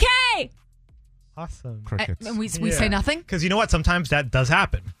 $94K. Awesome. And we say nothing? Because you know what? Sometimes that does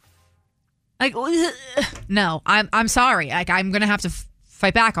happen. Like, no, I'm sorry. Like, I'm going to have to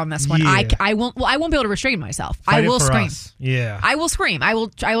fight back on this one. Yeah. I won't be able to restrain myself. Fight I it will for scream. us. Yeah. I will scream. I will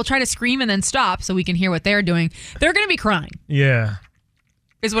try to scream and then stop so we can hear what they're doing. They're going to be crying. Yeah.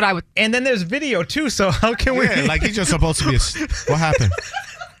 Is what I would. And then there's video too, so how can we? Yeah, like he's just supposed to be. What happened?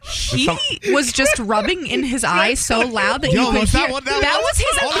 He was just rubbing in his eye so loud that you could hear. That was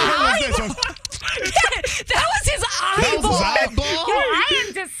his eyeball. That was his eyeball. Yo, I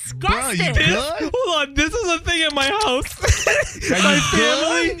am disgusted. Hold on, this is a thing in my house. My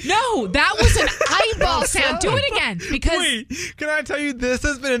family. No, that was an eyeball sound. Do it again, because wait, can I tell you this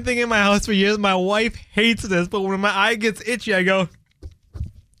has been a thing in my house for years. My wife hates this, but when my eye gets itchy, I go.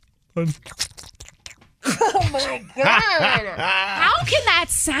 Oh my God. How can that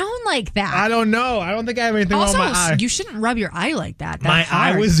sound like that? I don't know. I don't think I have anything wrong with my eye. You shouldn't rub your eye like that. My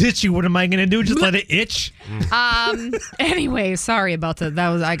eye was itchy. What am I going to do? Just let it itch? Anyway, sorry about that.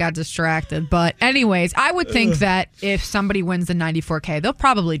 I got distracted. But anyways, I would think that if somebody wins the 94K, they'll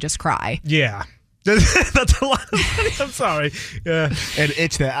probably just cry. Yeah. That's a lot of money. I'm sorry. Yeah. And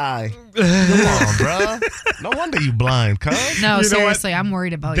itch their eye. Come on, bro. No wonder you blind, cuz. No, seriously, I'm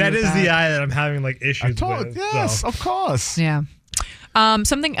worried about you. That with is the eye that I'm having like issues with. Yes, of course. Yeah.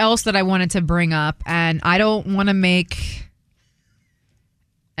 Something else that I wanted to bring up, and I don't want to make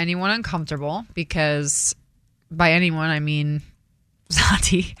anyone uncomfortable, because by anyone I mean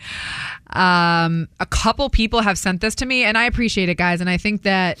Santi. A couple people have sent this to me, and I appreciate it, guys. And I think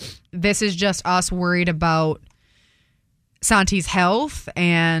that this is just us worried about Santi's health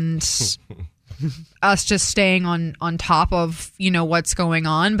and us just staying on top of, what's going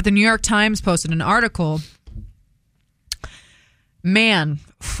on. But the New York Times posted an article. Man,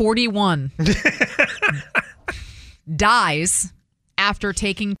 41 dies after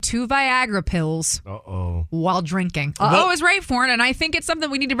taking 2 Viagra pills while drinking. Is right for it. And I think it's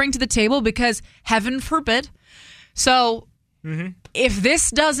something we need to bring to the table, because heaven forbid. So if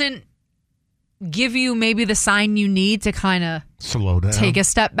this doesn't give you maybe the sign you need to kind of slow down, take a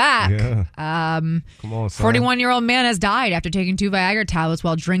step back. Yeah. Come on, 41-year-old man has died after taking 2 Viagra tablets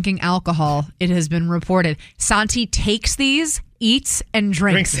while drinking alcohol. It has been reported. Santi takes these, eats, and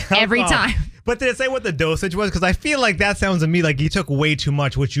drinks every time. But did it say what the dosage was? Because I feel like that sounds to me like he took way too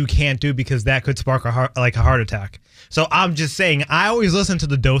much, which you can't do because that could spark a heart attack. So I'm just saying, I always listen to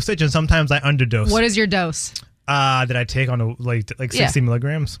the dosage, and sometimes I underdose. What is your dose? Did I take on like 60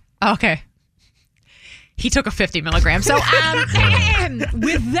 milligrams? Okay. He took a 50 milligram. So with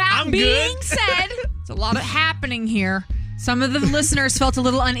that being said, it's a lot of happening here. Some of the listeners felt a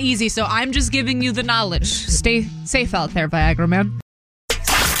little uneasy, so I'm just giving you the knowledge. Stay safe out there, Viagra man.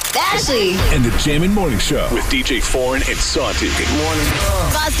 Ashley. And the Jammin' Morning Show with DJ Foreign and Santi. Good morning.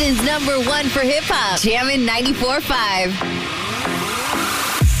 Boston's #1 for hip-hop. Jammin' 94.5.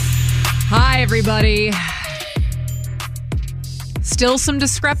 Hi, everybody. Still some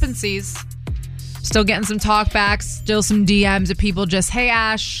discrepancies. Still getting some talkbacks. Still some DMs of people just, hey,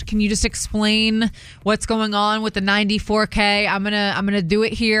 Ash, can you just explain what's going on with the 94K? I'm gonna do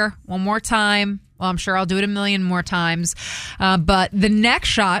it here one more time. Well, I'm sure I'll do it a million more times. But the next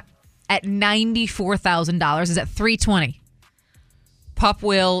shot at $94,000 is at $320. Pup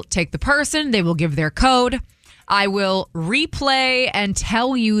will take the person. They will give their code. I will replay and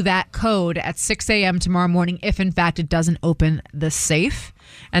tell you that code at 6 a.m. tomorrow morning if, in fact, it doesn't open the safe.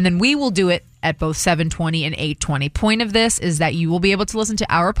 And then we will do it at both 7:20 and 8:20. Point of this is that you will be able to listen to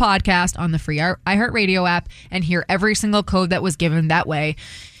our podcast on the free iHeartRadio app and hear every single code that was given. That way,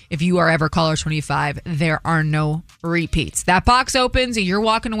 if you are ever caller 25, there are no repeats. That box opens, you're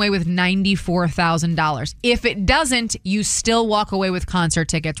walking away with $94,000. If it doesn't, you still walk away with concert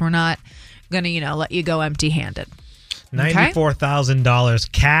tickets. We're not going to, let you go empty-handed.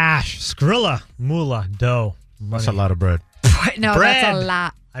 $94,000 cash. Skrilla, moolah, dough. Money. That's a lot of bread. No, bread. That's a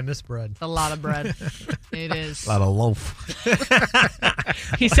lot. I miss bread. It's a lot of bread. It is. A lot of loaf.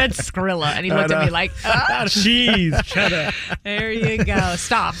 He said Skrilla, and he looked at me like, cheese, cheddar. There you go.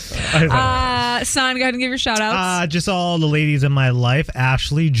 Stop. Son, go ahead and give your shout-outs. Just all the ladies in my life.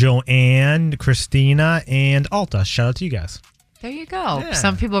 Ashley, Joanne, Christina, and Alta. Shout out to you guys. There you go. Yeah.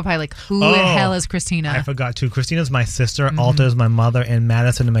 Some people are probably like, who the hell is Christina? I forgot to. Christina's my sister, Alta is my mother, and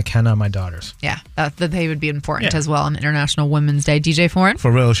Madison and McKenna are my daughters. Yeah, that they would be important as well on International Women's Day. DJ Foreign?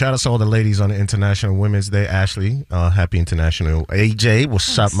 For real, shout out to all the ladies on the International Women's Day. Ashley, happy International. AJ,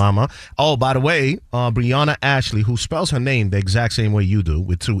 what's up, mama? Oh, by the way, Brianna Ashley, who spells her name the exact same way you do,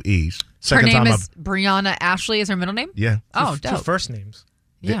 with 2 E's. Her name is Brianna Ashley is her middle name? Yeah. Oh, dope. 2 first names.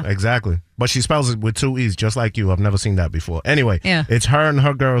 Yeah. Exactly. But she spells it with 2 E's, just like you. I've never seen that before. Anyway, Yeah. it's her and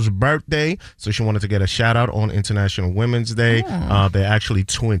her girl's birthday, so she wanted to get a shout out on International Women's Day. They're actually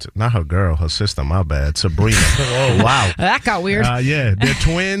twins. Not her girl, her sister. My bad, Sabrina. Wow. That got weird. Yeah, they're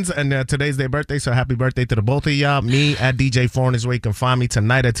twins, and today's their birthday, so happy birthday to the both of y'all. Me at DJ Foreign is where you can find me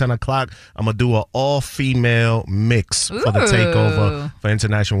tonight at 10 o'clock. I'm going to do an all-female mix for the takeover for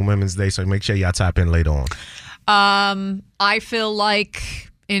International Women's Day, so make sure y'all tap in later on. I feel like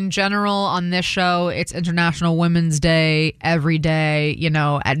in general on this show, it's International Women's Day every day. You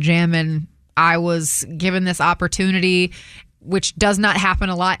know, at Jammin', I was given this opportunity, which does not happen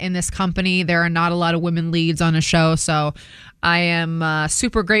a lot in this company. There are not a lot of women leads on a show, so I am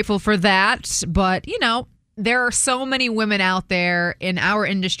super grateful for that. But, you know, there are so many women out there in our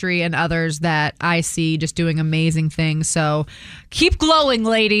industry and others that I see just doing amazing things. So keep glowing,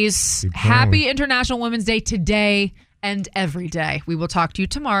 ladies. Happy International Women's Day today and every day. We will talk to you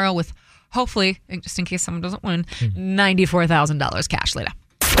tomorrow with, hopefully, just in case someone doesn't win, $94,000 cash later.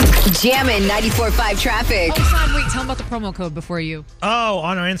 Jammin' 94.5 traffic. Oh, Son, wait, tell them about the promo code before you. Oh,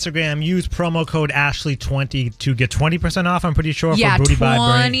 on our Instagram, use promo code Ashley20 to get 20% off, I'm pretty sure, Yeah, for Booty by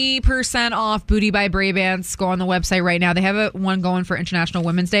Bray. 20% off Booty by Bray Bands. Go on the website right now. They have one going for International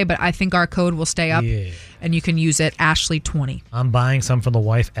Women's Day, but I think our code will stay up, and you can use it, Ashley20. I'm buying some for the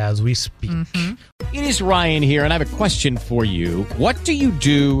wife as we speak. It is Ryan here, and I have a question for you. What do you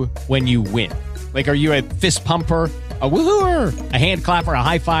do when you win? Like, are you a fist pumper, a woohooer, a hand clapper, a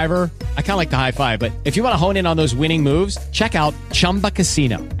high fiver? I kind of like the high five, but if you want to hone in on those winning moves, check out Chumba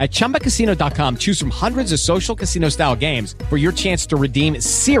Casino. At ChumbaCasino.com, choose from hundreds of social casino-style games for your chance to redeem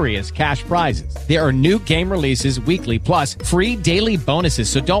serious cash prizes. There are new game releases weekly, plus free daily bonuses,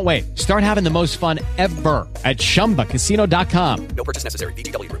 so don't wait. Start having the most fun ever at ChumbaCasino.com. No purchase necessary.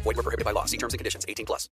 VGW Group. Void where prohibited by law. See terms and conditions. 18+.